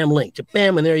one damn link.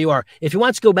 Bam, and there you are. If he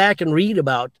wants to go back and read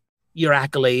about your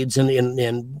accolades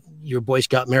and your Boy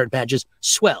Scout merit badges,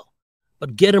 swell.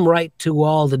 But get him right to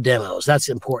all the demos. That's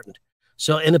important.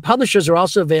 So, and the publishers are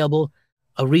also available.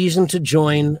 A reason to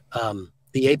join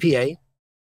the APA,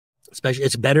 especially,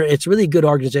 it's really a good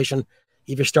organization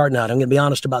if you're starting out. I'm going to be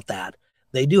honest about that.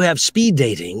 They do have speed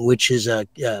dating, which is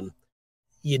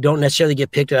you don't necessarily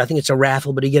get picked. I think it's a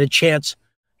raffle, but you get a chance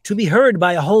to be heard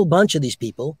by a whole bunch of these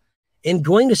people. And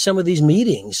going to some of these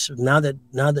meetings, now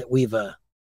that we've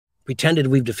pretended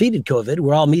we've defeated COVID,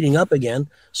 we're all meeting up again.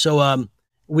 So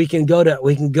we can go to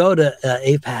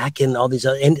APAC and all these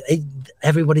other, and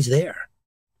everybody's there.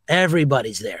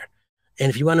 Everybody's there. And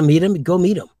if you want to meet them, go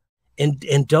meet them.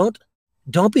 And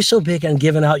don't be so big on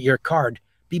giving out your card.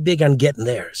 Be big on getting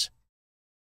theirs.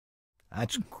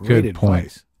 That's great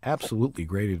advice. Absolutely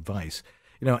great advice.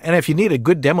 And if you need a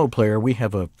good demo player, we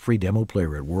have a free demo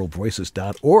player at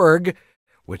worldvoices.org,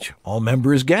 which all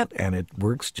members get, and it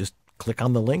works. Just click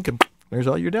on the link and there's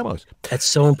all your demos. That's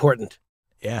so important.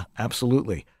 Yeah,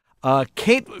 absolutely.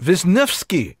 Kate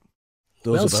Wisniewski,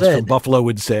 those of us said. from Buffalo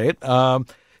would say it.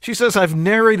 She says, I've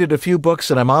narrated a few books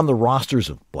and I'm on the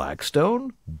rosters of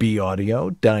Blackstone, B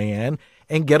Audio, Diane,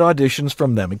 and get auditions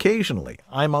from them occasionally.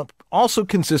 I'm also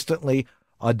consistently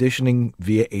auditioning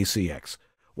via ACX.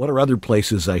 What are other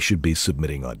places I should be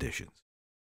submitting auditions?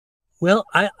 Well,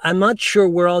 I'm not sure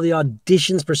where all the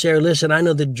auditions per se are listed. I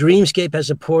know that Dreamscape has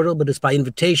a portal, but it's by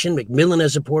invitation. Macmillan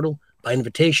has a portal by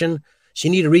invitation. So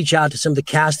you need to reach out to some of the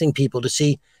casting people to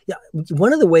see. Yeah,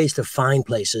 one of the ways to find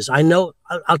places, I'll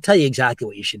tell you exactly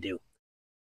what you should do.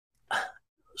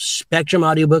 Spectrum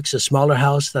Audiobooks, a smaller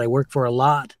house that I work for a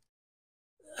lot.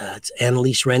 It's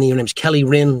Annalise Rennie. Her name's Kelly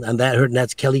Wren, and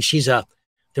that's Kelly.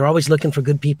 They're always looking for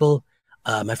good people.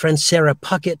 My friend Sarah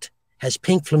Puckett has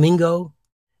Pink Flamingo.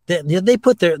 They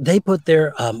put their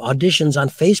auditions on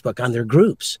Facebook, on their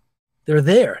groups. They're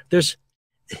there.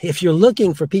 If you're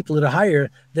looking for people to hire,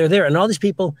 they're there. And all these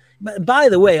people, by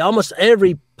the way, almost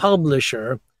every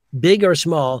publisher, big or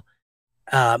small,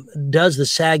 does the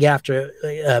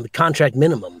SAG-AFTRA contract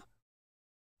minimum.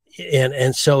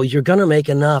 And so you're going to make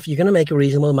enough, you're going to make a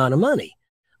reasonable amount of money.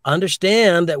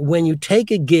 Understand that when you take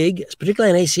a gig,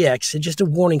 particularly on ACX, it's just a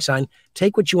warning sign,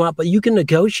 take what you want, but you can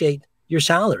negotiate your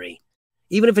salary.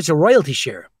 Even if it's a royalty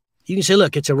share, you can say,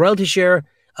 look, it's a royalty share.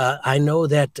 I know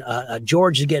that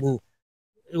George is getting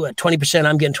 20%,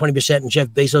 I'm getting 20%, and Jeff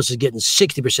Bezos is getting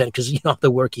 60% because, you know,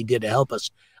 the work he did to help us.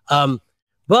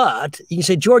 But you can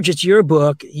say, George, it's your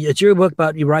book. It's your book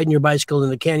about you riding your bicycle in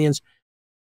the canyons.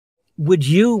 Would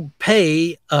you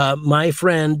pay my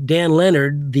friend Dan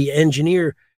Leonard, the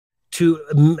engineer, to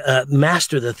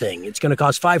master the thing? It's going to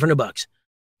cost $500,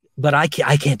 but I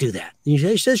can't do that.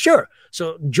 He says, sure.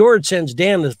 So George sends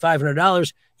Dan the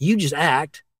 $500. You just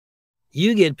act.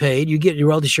 You get paid. You get your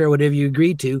royalty share, whatever you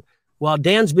agreed to. While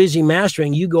Dan's busy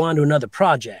mastering, you go on to another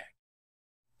project.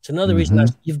 It's another reason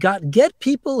you've got to get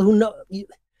people who know.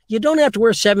 You don't have to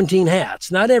wear 17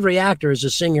 hats. Not every actor is a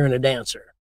singer and a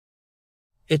dancer.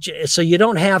 So you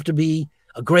don't have to be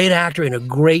a great actor and a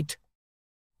great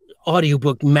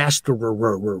audiobook master. I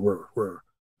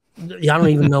don't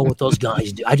even know what those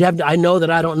guys do. I know that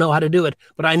I don't know how to do it,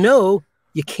 but I know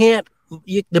you can't.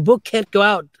 The book can't go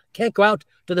out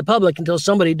to the public until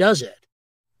somebody does it.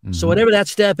 So whatever that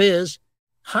step is,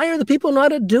 hire the people who know how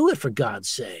to do it, for God's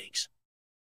sakes.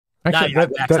 Actually,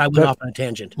 I went off on a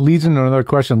tangent. Leads into another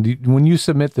question. When you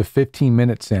submit the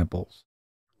 15-minute samples,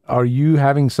 are you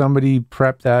having somebody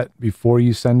prep that before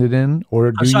you send it in,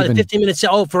 or do you even... 15 minutes?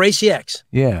 Oh, for ACX.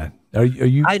 Yeah. Are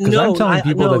you? Because I'm telling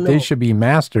people that they should be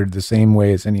mastered the same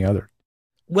way as any other.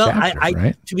 Well, chapter,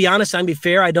 right? To be honest, I'm be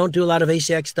fair. I don't do a lot of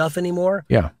ACX stuff anymore.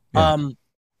 Yeah.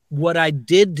 What I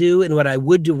did do and what I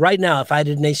would do right now, if I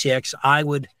did an ACX, I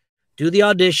would do the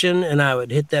audition and I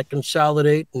would hit that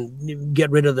consolidate and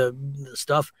get rid of the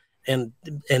stuff. And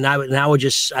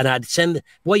I'd send,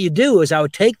 what you do is I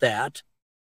would take that,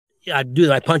 I'd do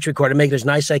my punch record and make it as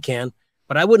nice as I can,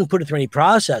 but I wouldn't put it through any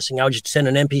processing. I would just send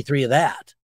an MP3 of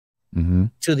that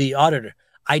to the auditor.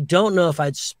 I don't know if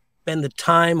I'd spend the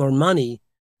time or money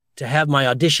to have my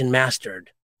audition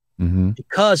mastered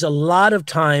because a lot of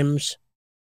times,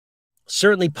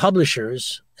 certainly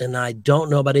publishers, and I don't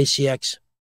know about ACX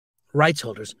rights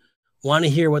holders, want to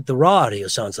hear what the raw audio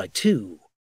sounds like too.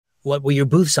 What your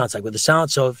booth sounds like with the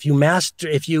sound. So if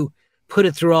you put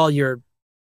it through all your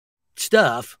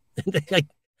stuff,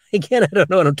 again, I don't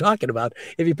know what I'm talking about.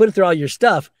 If you put it through all your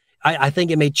stuff, I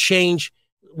think it may change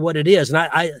what it is.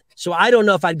 And so I don't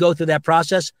know if I'd go through that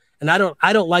process. And I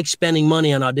don't like spending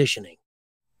money on auditioning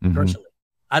personally.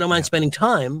 I don't mind spending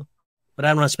time, but I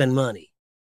don't want to spend money.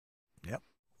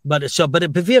 But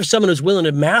if you have someone who's willing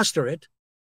to master it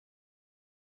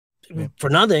for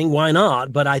nothing, why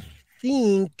not? But I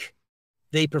think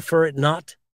they prefer it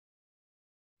not,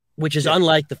 which is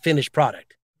unlike the finished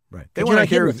product. Right. They want to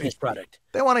hear the finished product.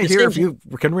 They want to hear if you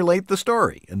can relate the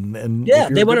story, and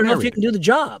they want to know if you can do the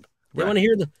job. They want to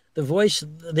hear the voice.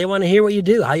 They want to hear what you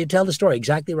do, how you tell the story.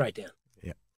 Exactly right, Dan.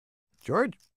 Yeah.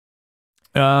 George.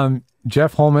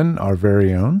 Jeff Holman, our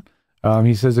very own.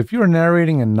 He says, if you're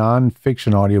narrating a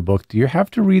nonfiction audiobook, do you have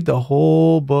to read the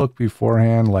whole book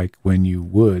beforehand, like when you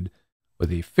would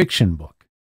with a fiction book?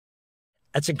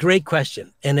 That's a great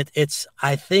question. And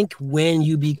I think when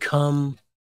you become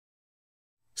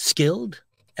skilled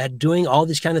at doing all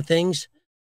these kind of things,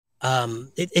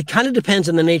 it kind of depends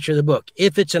on the nature of the book.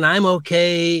 If it's an I'm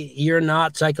okay, you're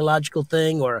not psychological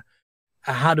thing, or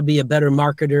how to be a better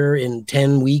marketer in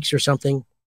 10 weeks or something,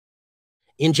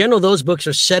 in general, those books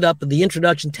are set up. The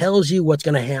introduction tells you what's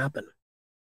going to happen,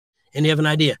 and you have an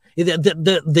idea.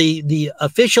 The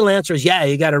official answer is, yeah,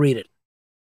 you got to read it.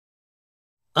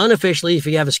 Unofficially, if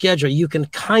you have a schedule, you can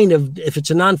kind of, if it's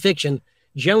a nonfiction,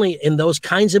 generally in those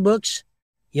kinds of books,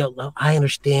 I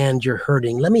understand you're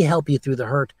hurting. Let me help you through the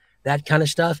hurt. That kind of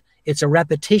stuff. It's a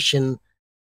repetition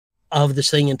of this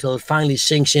thing until it finally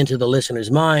sinks into the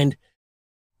listener's mind.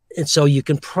 And so you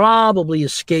can probably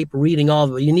escape reading all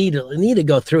of it. You need to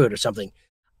go through it or something.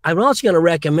 I'm also going to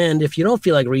recommend, if you don't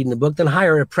feel like reading the book, then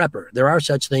hire a prepper. There are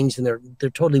such things, and they're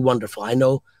totally wonderful. I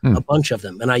know a bunch of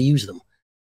them, and I use them.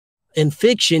 In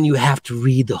fiction, you have to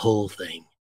read the whole thing,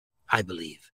 I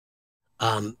believe.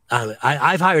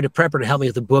 I've hired a prepper to help me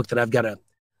with a book that I've got a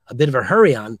bit of a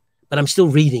hurry on, but I'm still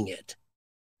reading it.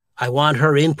 I want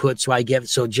her input,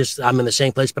 I'm in the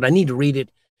same place, but I need to read it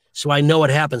so I know what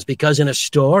happens, because in a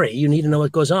story, you need to know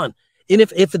what goes on. And if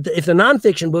the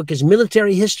nonfiction book is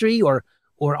military history or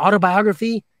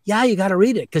autobiography, yeah, you got to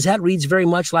read it, because that reads very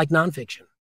much like nonfiction.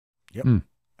 Yep,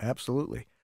 absolutely.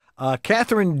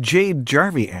 Catherine Jade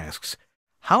Jarvie asks,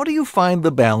 how do you find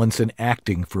the balance in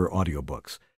acting for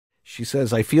audiobooks? She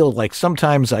says, I feel like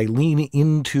sometimes I lean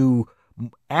into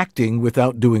acting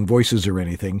without doing voices or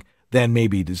anything than may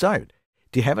be desired.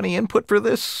 Do you have any input for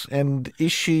this? And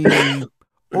is she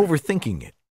overthinking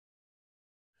it?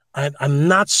 I'm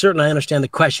not certain I understand the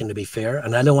question, to be fair,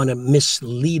 and I don't want to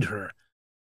mislead her.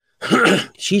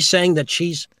 She's saying that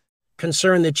she's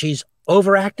concerned that she's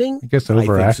overacting. I guess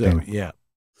overacting. I think so, yeah.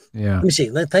 Yeah. Let me see.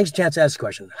 Thanks for the chance to ask the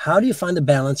question. How do you find the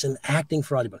balance in acting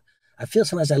for audiobook? I feel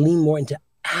sometimes I lean more into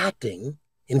acting,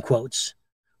 in quotes,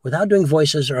 without doing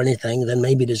voices or anything than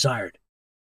may be desired.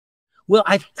 Well,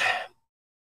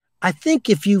 I think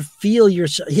if you feel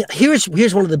here's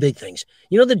one of the big things.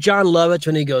 You know the John Lovitz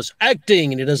when he goes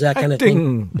acting and he does that kind of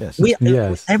thing? Yes.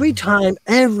 Yes.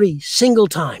 Every single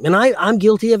time, and I'm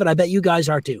guilty of it, I bet you guys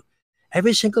are too.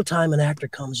 Every single time an actor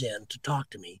comes in to talk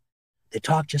to me, they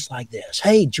talk just like this.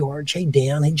 Hey, George. Hey,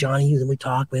 Dan. Hey, Johnny. Then we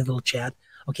talk. We have a little chat.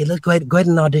 Okay, let's go ahead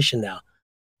and audition now.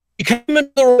 You come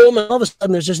into the room and all of a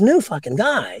sudden there's this new fucking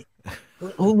guy.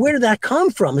 Where did that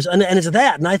come from? And it's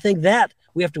that. And I think that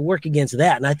we have to work against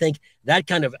that. And I think that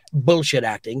kind of bullshit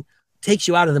acting takes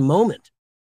you out of the moment.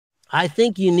 I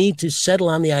think you need to settle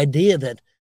on the idea that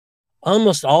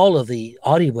almost all of the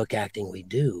audiobook acting we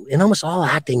do, and almost all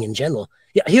acting in general,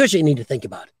 here's what you need to think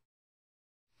about.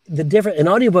 In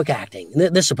audiobook acting,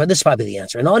 this is probably the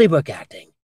answer. In audiobook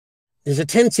acting, there's a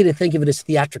tendency to think of it as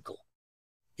theatrical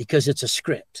because it's a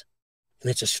script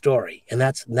and it's a story, and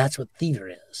that's what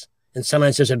theater is. And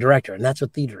sometimes there's a director, and that's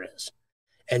what theater is.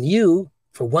 And you,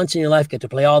 for once in your life, get to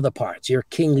play all the parts. You're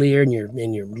King Lear and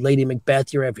you're Lady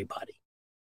Macbeth, you're everybody.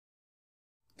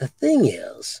 The thing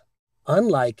is,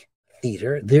 unlike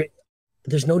theater,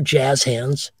 there's no jazz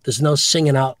hands, there's no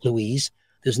singing out Louise,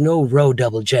 there's no row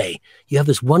double J. You have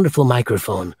this wonderful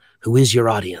microphone who is your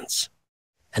audience,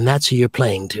 and that's who you're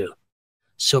playing to.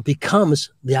 So it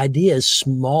becomes, the idea is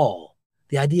small.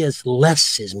 The idea is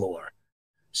less is more.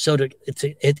 So it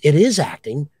is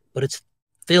acting, but it's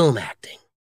film acting.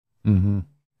 Mm-hmm.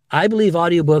 I believe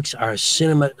audiobooks are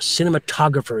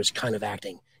cinematographer's kind of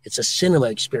acting. It's a cinema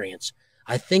experience.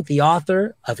 I think the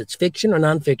author of its fiction or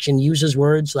nonfiction uses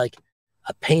words like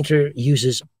a painter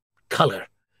uses color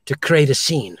to create a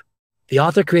scene. The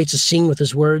author creates a scene with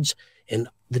his words, and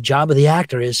the job of the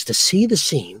actor is to see the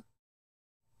scene.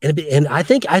 And I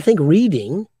think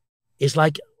reading is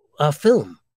like a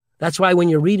film. That's why when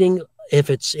you're reading, if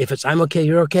it's I'm okay,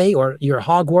 you're okay, or you're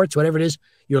Hogwarts, whatever it is,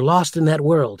 you're lost in that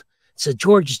world. It says,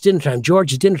 George, it's dinner time.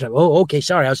 George, it's dinner time. Oh, okay,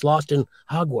 sorry, I was lost in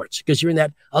Hogwarts because you're in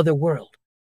that other world.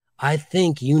 I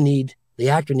think the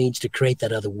actor needs to create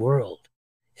that other world.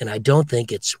 And I don't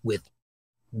think it's with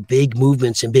big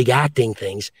movements and big acting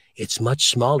things. It's much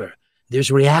smaller. There's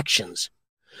reactions.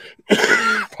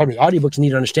 Pardon me, audiobooks need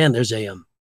to understand there's a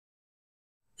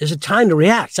time to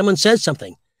react. Someone says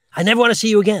something. I never want to see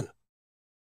you again.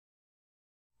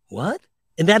 What?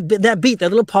 And that beat, that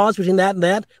little pause between that and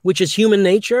that, which is human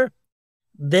nature,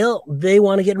 they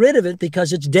want to get rid of it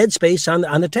because it's dead space on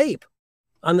the tape,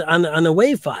 on the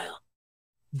wave file.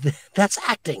 That's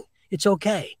acting. It's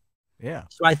okay. Yeah.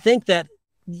 So I think that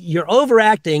you're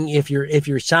overacting if you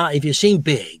seem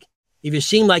big, if you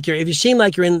seem like you're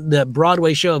in the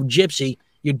Broadway show of Gypsy,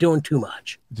 you're doing too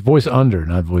much. It's voice under,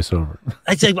 not voice over.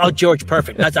 I'd say, oh, George,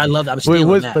 perfect. I love that. I'm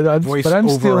stealing that. But I'm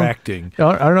overacting.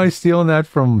 Aren't I stealing that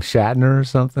from Shatner or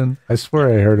something? I swear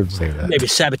I heard him say that. Maybe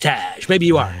sabotage. Maybe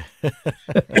you are.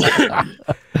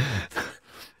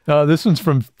 This one's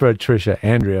from Patricia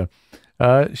Andrea.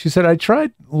 She said, I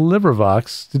tried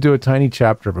LibriVox to do a tiny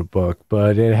chapter of a book,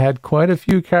 but it had quite a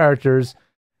few characters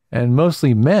and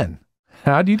mostly men.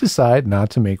 How do you decide not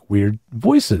to make weird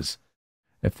voices?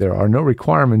 If there are no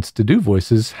requirements to do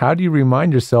voices, how do you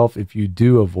remind yourself if you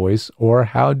do a voice, or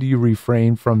how do you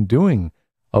refrain from doing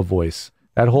a voice?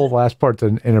 That whole last part's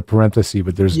in a parenthesis,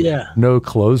 but there's no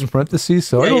closed parentheses,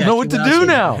 so I don't know what to do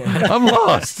now. I'm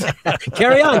lost.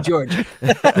 Carry on, George.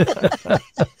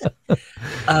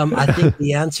 I think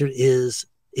the answer is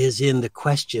in the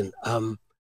question.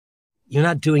 You're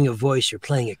not doing a voice, you're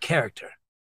playing a character.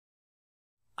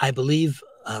 I believe,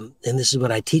 and this is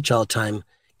what I teach all the time,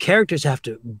 characters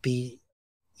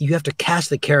you have to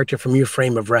cast the character from your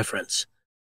frame of reference.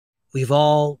 We've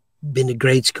all been to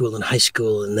grade school and high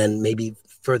school and then maybe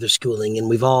further schooling, and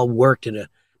we've all worked in a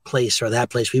place or that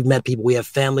place. We've met people, we have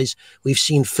families, we've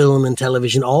seen film and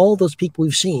television. All those people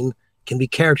we've seen can be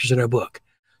characters in our book.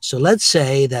 So let's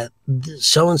say that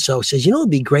so-and-so says, you know,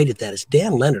 it'd be great at that. It's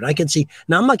Dan Leonard. I can see,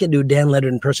 now I'm not going to do a Dan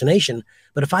Leonard impersonation,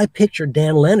 but if I picture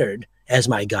Dan Leonard as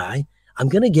my guy, I'm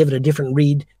going to give it a different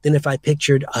read than if I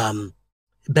pictured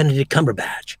Benedict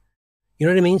Cumberbatch. You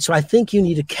know what I mean? So I think you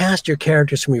need to cast your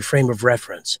characters from your frame of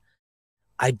reference.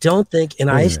 I don't think, and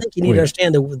I think you need to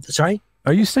understand that, sorry?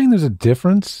 Are you saying there's a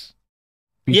difference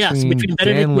between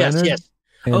Benedict, Leonard yes.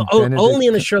 and Only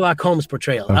in the Sherlock Holmes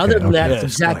portrayal. Okay, other than that, it's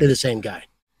exactly the same guy.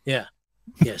 Yeah.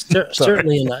 Yes.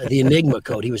 Certainly in the Enigma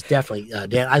Code, he was definitely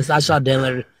Dan. I saw Dan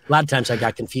Leonard. A lot of times I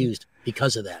got confused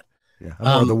because of that. Yeah,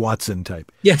 I'm the Watson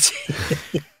type. Yes.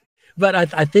 But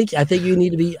I think you need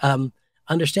to be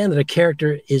understand that a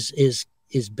character is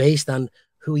is based on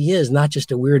who he is, not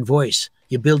just a weird voice.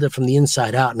 You build it from the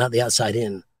inside out, not the outside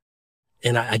in.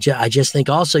 And I just think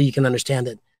also you can understand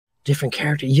that different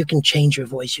character, you can change your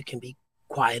voice. You can be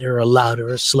quieter or louder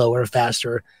or slower or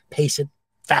faster, or pace it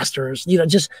faster,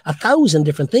 just 1,000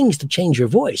 different things to change your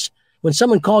voice. When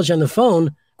someone calls you on the phone,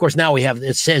 of course, now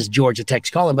it says George, a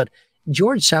text calling, but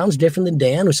George sounds different than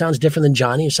Dan, who sounds different than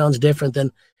Johnny, who sounds different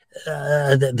than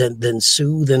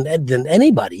Sue, than Ed, than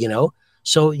anybody,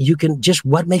 So you can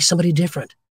what makes somebody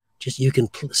different?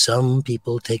 Some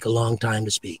people take a long time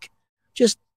to speak.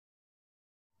 Just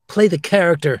play the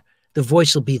character. The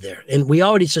voice will be there. And we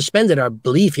already suspended our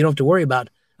belief. You don't have to worry about,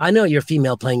 I know you're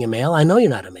female playing a male. I know you're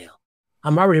not a male.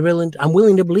 I'm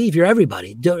willing to believe you're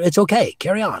everybody. It's okay.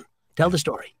 Carry on. Tell the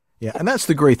story. Yeah. And that's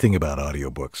the great thing about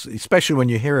audiobooks, especially when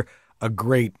you hear a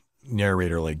great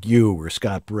narrator like you or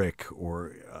Scott Brick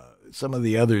or some of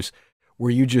the others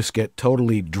where you just get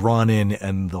totally drawn in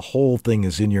and the whole thing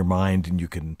is in your mind and you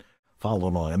can follow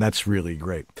along. And that's really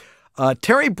great.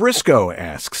 Terry Briscoe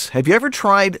asks, have you ever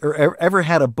tried or ever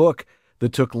had a book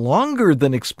that took longer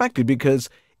than expected because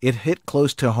it hit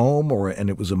close to home and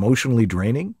it was emotionally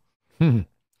draining? Oh,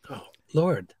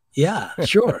 Lord. Yeah,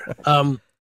 sure.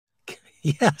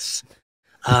 Yes.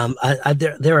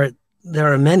 There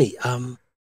are many,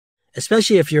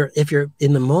 especially if you're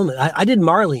in the moment. I did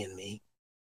Marley and Me.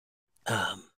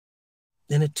 And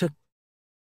it took,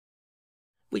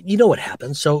 you know what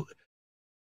happened. So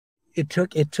it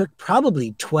took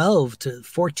probably 12 to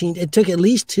 14. It took at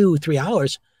least 2-3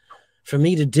 hours for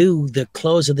me to do the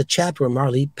close of the chapter where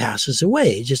Marley passes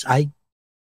away.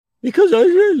 Because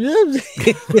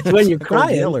when you're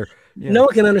crying, no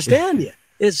one can understand you.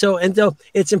 So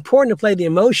it's important to play the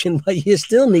emotion, but you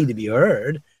still need to be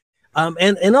heard.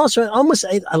 And also almost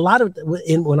a lot of,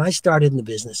 when I started in the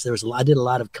business, I did a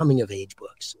lot of coming of age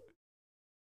books.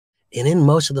 And in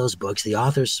most of those books, the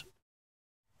authors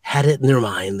had it in their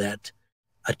mind that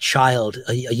a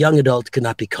young adult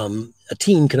a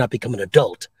teen could not become an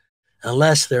adult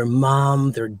unless their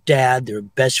mom, their dad, their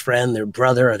best friend, their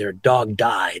brother, or their dog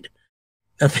died.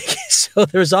 So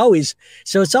it's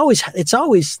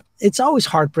always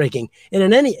heartbreaking.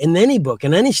 And in any book,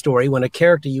 in any story, when a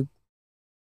character you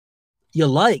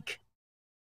like,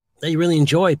 that you really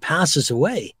enjoy, passes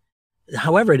away,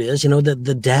 however it is,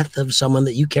 the death of someone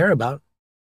that you care about,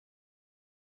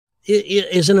 it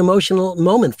is an emotional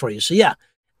moment for you. So yeah,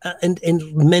 and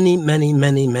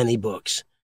many books,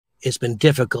 it's been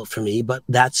difficult for me, but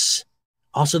that's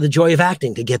also the joy of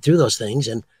acting, to get through those things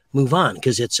and move on,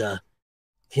 because it's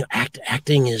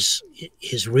acting is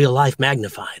real life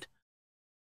magnified.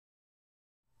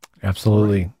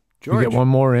 Absolutely. George, you get one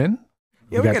more in?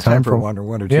 Yeah, we got time for one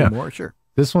or two more. Sure.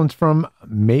 This one's from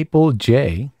Maple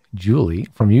J. Julie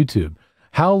from YouTube.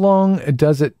 How long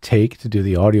does it take to do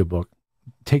the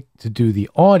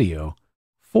audio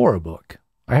for a book?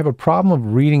 I have a problem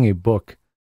of reading a book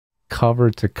cover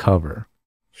to cover.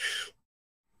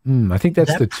 I think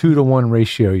that's the 2-to-1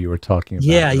 ratio you were talking about.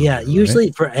 Yeah, earlier, right?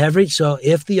 Usually so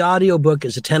if the audiobook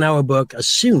is a 10-hour book,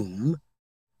 assume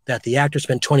that the actor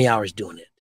spent 20 hours doing it.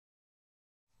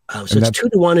 So it's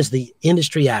 2-to-1 is the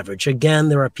industry average. Again,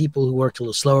 there are people who work a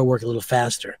little slower, work a little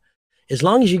faster. As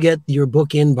long as you get your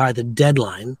book in by the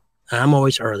deadline, I'm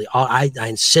always early. I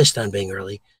insist on being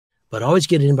early, but always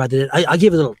get it in by the deadline. I'll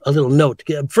give a little note.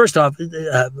 First off,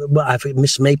 I forget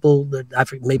Miss Maple,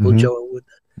 Joe.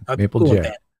 Maple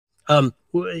J.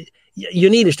 You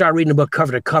need to start reading a book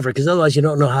cover to cover, because otherwise you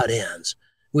don't know how it ends,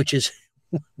 which is,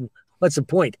 what's the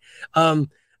point? The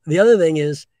other thing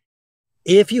is,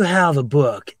 if you have a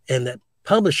book and the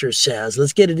publisher says,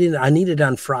 let's get it in, I need it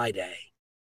on Friday,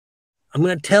 I'm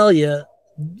going to tell you,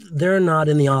 they're not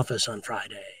in the office on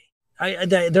Friday.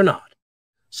 They're not.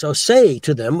 So say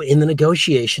to them in the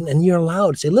negotiation, and you're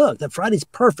allowed to say, look, that Friday's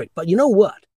perfect, but you know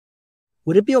what?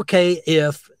 Would it be okay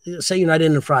if, say you're not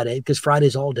in on Friday, because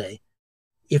Friday's all day,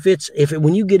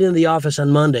 when you get into the office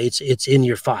on Monday, it's in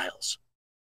your files.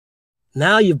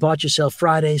 Now you've bought yourself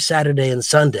Friday, Saturday, and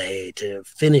Sunday to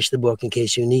finish the book in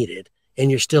case you need it, and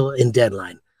you're still in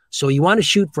deadline. So you want to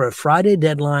shoot for a Friday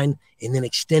deadline and then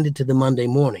extend it to the Monday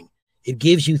morning. It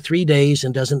gives you 3 days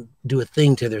and doesn't do a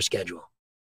thing to their schedule.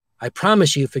 I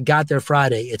promise you, if it got there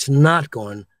Friday, it's not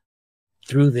going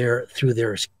through their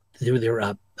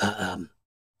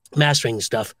mastering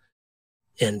stuff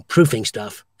and proofing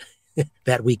stuff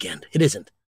that weekend. It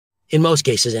isn't, in most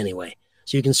cases anyway.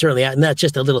 So you can certainly, and that's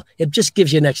just it just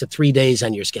gives you an extra 3 days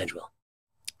on your schedule.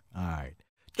 All right.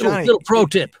 Johnny, little pro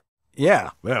tip.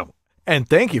 Yeah. Well, and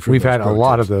thank you for We've had a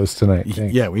lot of those tonight.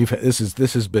 Yeah, this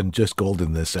has been just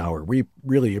golden this hour. We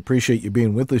really appreciate you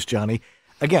being with us, Johnny.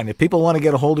 again, if people want to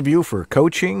get a hold of you for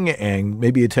coaching and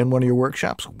maybe attend one of your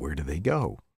workshops, where do they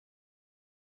go?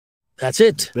 That's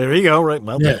it. There you go. Right.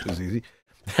 Well, that was easy.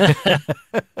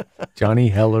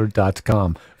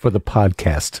 JohnnyHeller.com for the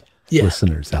podcast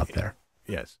listeners out there.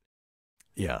 Yes.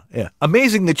 Yeah. Yeah.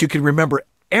 Amazing that you can remember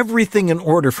everything in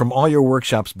order from all your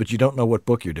workshops, but you don't know what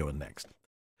book you're doing next.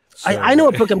 So, I know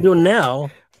what book I'm doing now,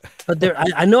 but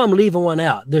I know I'm leaving one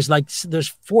out. There's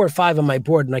 4 or 5 on my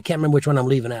board, and I can't remember which one I'm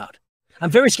leaving out.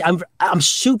 I'm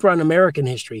super on American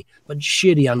history, but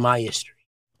shitty on my history.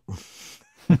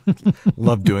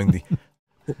 Love doing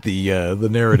the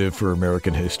narrative for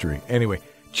American history. Anyway,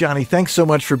 Johnny, thanks so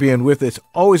much for being with us.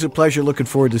 Always a pleasure. Looking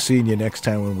forward to seeing you next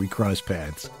time when we cross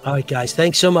paths. All right, guys.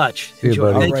 Thanks so much. See you,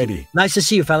 buddy. All righty. Nice to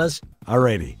see you, fellas. All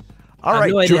righty. All I right.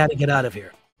 have no idea how to get out of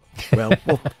here. Well,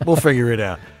 we'll figure it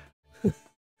out.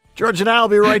 George and I will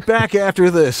be right back after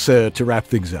this to wrap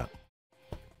things up.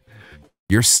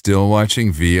 You're still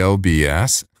watching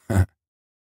VOBS?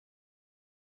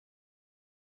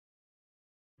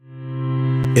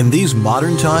 In these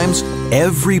modern times,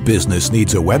 every business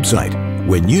needs a website.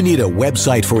 When you need a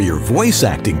website for your voice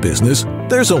acting business,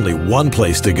 there's only one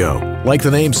place to go. Like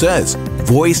the name says,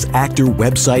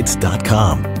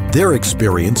 voiceactorwebsites.com. Their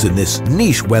experience in this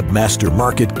niche webmaster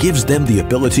market gives them the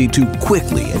ability to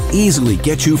quickly and easily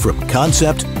get you from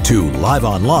concept to live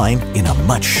online in a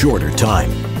much shorter time.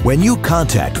 When you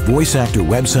contact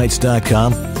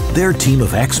voiceactorwebsites.com, their team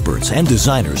of experts and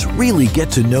designers really get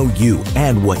to know you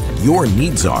and what your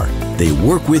needs are. They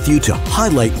work with you to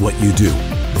highlight what you do.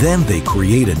 Then they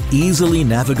create an easily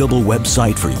navigable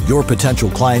website for your potential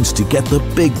clients to get the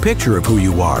big picture of who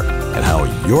you are and how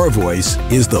your voice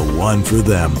is the one for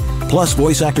them. Plus,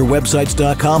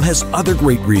 VoiceActorWebsites.com has other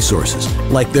great resources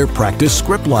like their practice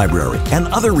script library and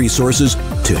other resources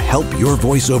to help your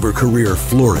voiceover career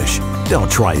flourish. Don't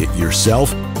try it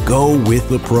yourself. Go with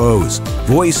the pros.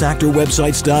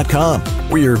 VoiceActorWebsites.com,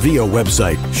 where your VO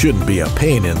website shouldn't be a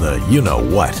pain in the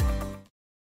you-know-what.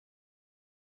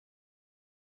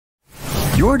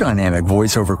 Your dynamic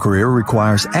voiceover career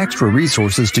requires extra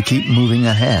resources to keep moving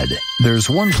ahead. There's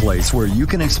one place where you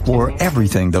can explore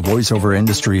everything the voiceover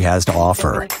industry has to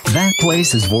offer. That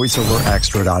place is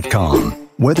voiceoverextra.com.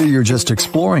 Whether you're just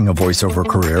exploring a voiceover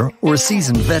career or a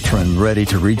seasoned veteran ready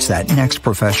to reach that next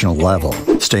professional level,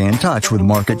 stay in touch with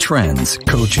market trends,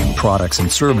 coaching, products,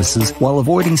 and services while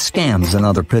avoiding scams and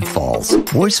other pitfalls.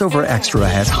 VoiceOver Extra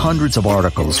has hundreds of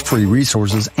articles, free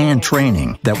resources, and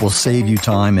training that will save you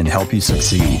time and help you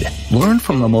succeed. Learn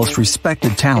from the most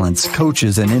respected talents,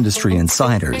 coaches, and industry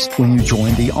insiders when you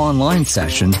join the online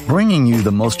sessions, bringing you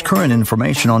the most current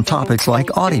information on topics like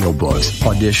audiobooks,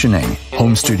 auditioning,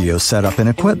 home studio setup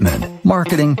and equipment,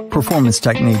 marketing, performance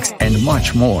techniques, and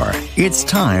much more. It's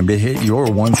time to hit your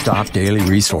one-stop daily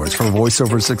resource for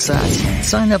voiceover success.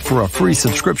 Sign up for a free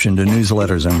subscription to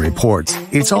newsletters and reports.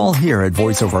 It's all here at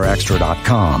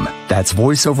voiceoverextra.com. That's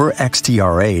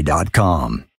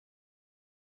voiceoverextra.com.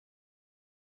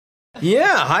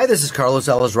 Yeah, hi, this is Carlos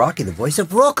Alazraqui, the voice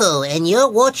of Rocco, and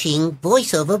you're watching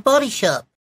VoiceOver Body Shop.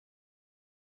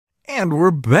 And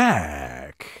we're back.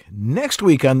 Next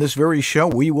week on this very show,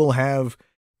 we will have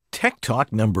Tech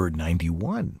Talk number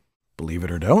 91. Believe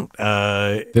it or don't.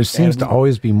 There seems to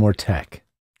always be more tech.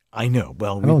 I know.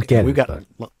 Well, we've got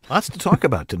lots to talk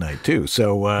about tonight, too.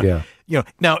 So,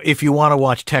 now, if you want to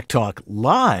watch Tech Talk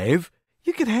live,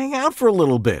 you can hang out for a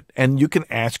little bit, and you can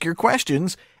ask your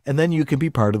questions, and then you can be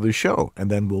part of the show,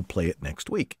 and then we'll play it next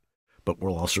week. But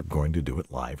we're also going to do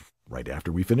it live right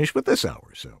after we finish with this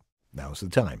hour, so now's the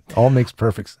time. All makes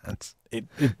perfect sense.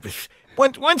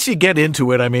 Once you get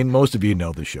into it, I mean, most of you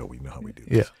know the show. We know how we do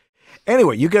this. Yeah.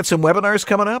 Anyway, you got some webinars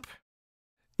coming up?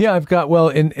 Yeah, I've got,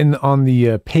 on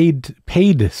the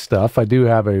paid stuff, I do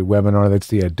have a webinar that's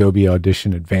the Adobe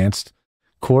Audition Advanced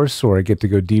course, where I get to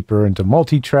go deeper into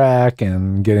multi-track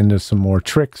and get into some more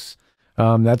tricks.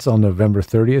 That's on November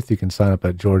 30th. You can sign up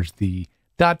at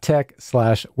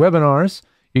georgethe.tech/webinars.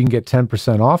 You can get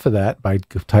 10% off of that by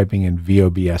typing in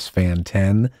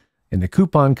VOBSFan10 in the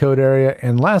coupon code area.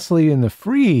 And lastly, in the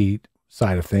free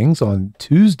side of things, on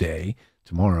Tuesday,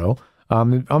 tomorrow,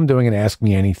 I'm doing an Ask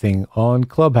Me Anything on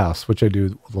Clubhouse, which I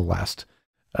do the last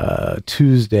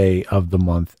Tuesday of the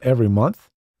month, every month.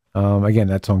 Again,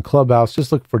 that's on Clubhouse.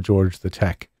 Just look for George the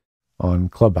Tech on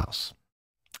Clubhouse.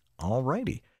 All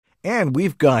righty. And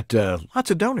we've got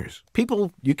lots of donors.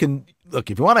 People, you can, look,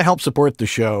 if you want to help support the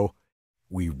show,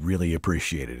 we really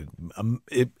appreciate it.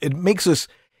 It makes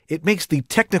the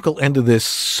technical end of this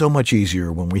so much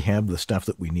easier when we have the stuff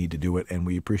that we need to do it, and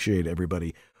we appreciate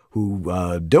everybody who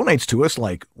donates to us,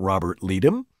 like Robert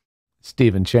Leadham,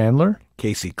 Stephen Chandler,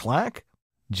 Casey Clack,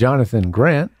 Jonathan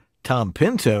Grant, Tom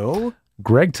Pinto,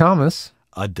 Greg Thomas,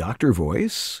 A Doctor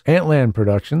Voice, Antland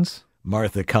Productions,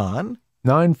 Martha Kahn,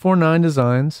 949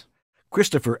 Designs,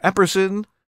 Christopher Epperson,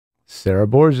 Sarah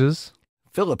Borges,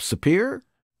 Philip Sapir,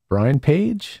 Brian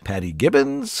Page, Patty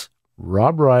Gibbons,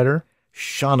 Rob Ryder,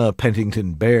 Shauna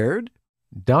Pentington Baird,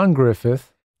 Don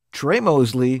Griffith, Trey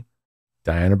Mosley,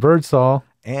 Diana Birdsall,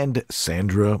 and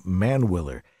Sandra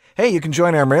Manwiller. Hey, you can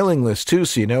join our mailing list too,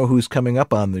 so you know who's coming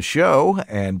up on the show,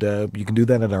 and you can do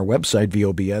that at our website,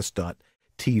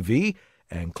 VOBS.tv,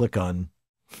 and click on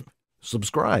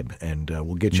subscribe, and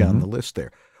we'll get you on the list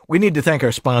there. We need to thank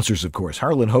our sponsors, of course,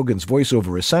 Harlan Hogan's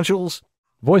VoiceOver Essentials,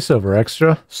 VoiceOver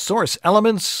Extra, Source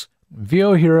Elements,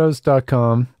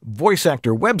 VOHeroes.com,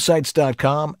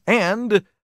 VoiceActorWebsites.com, and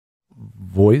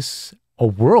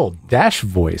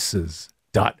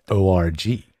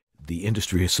World-Voices.org, the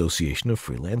Industry Association of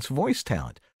Freelance Voice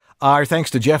Talent. Our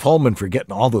thanks to Jeff Holman for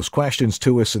getting all those questions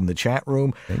to us in the chat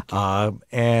room,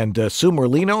 and Sue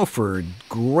Merlino for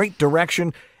great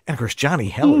direction, and of course Johnny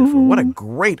Heller for what a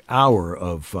great hour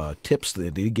of tips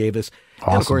that he gave us,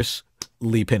 and of course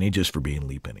Lee Penny just for being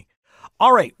Lee Penny.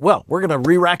 All right, well, we're going to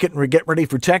re-rack it and get ready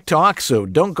for Tech Talk, so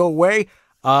don't go away.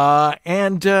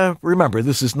 And remember,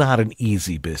 this is not an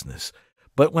easy business.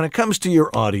 But when it comes to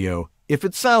your audio, if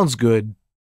it sounds good,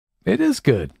 it is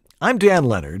good. I'm Dan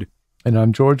Leonard. And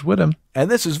I'm George Whittam. And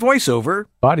this is VoiceOver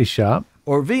Body Shop,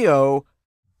 or VOBS.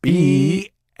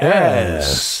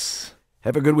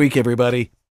 Have a good week,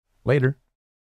 everybody. Later.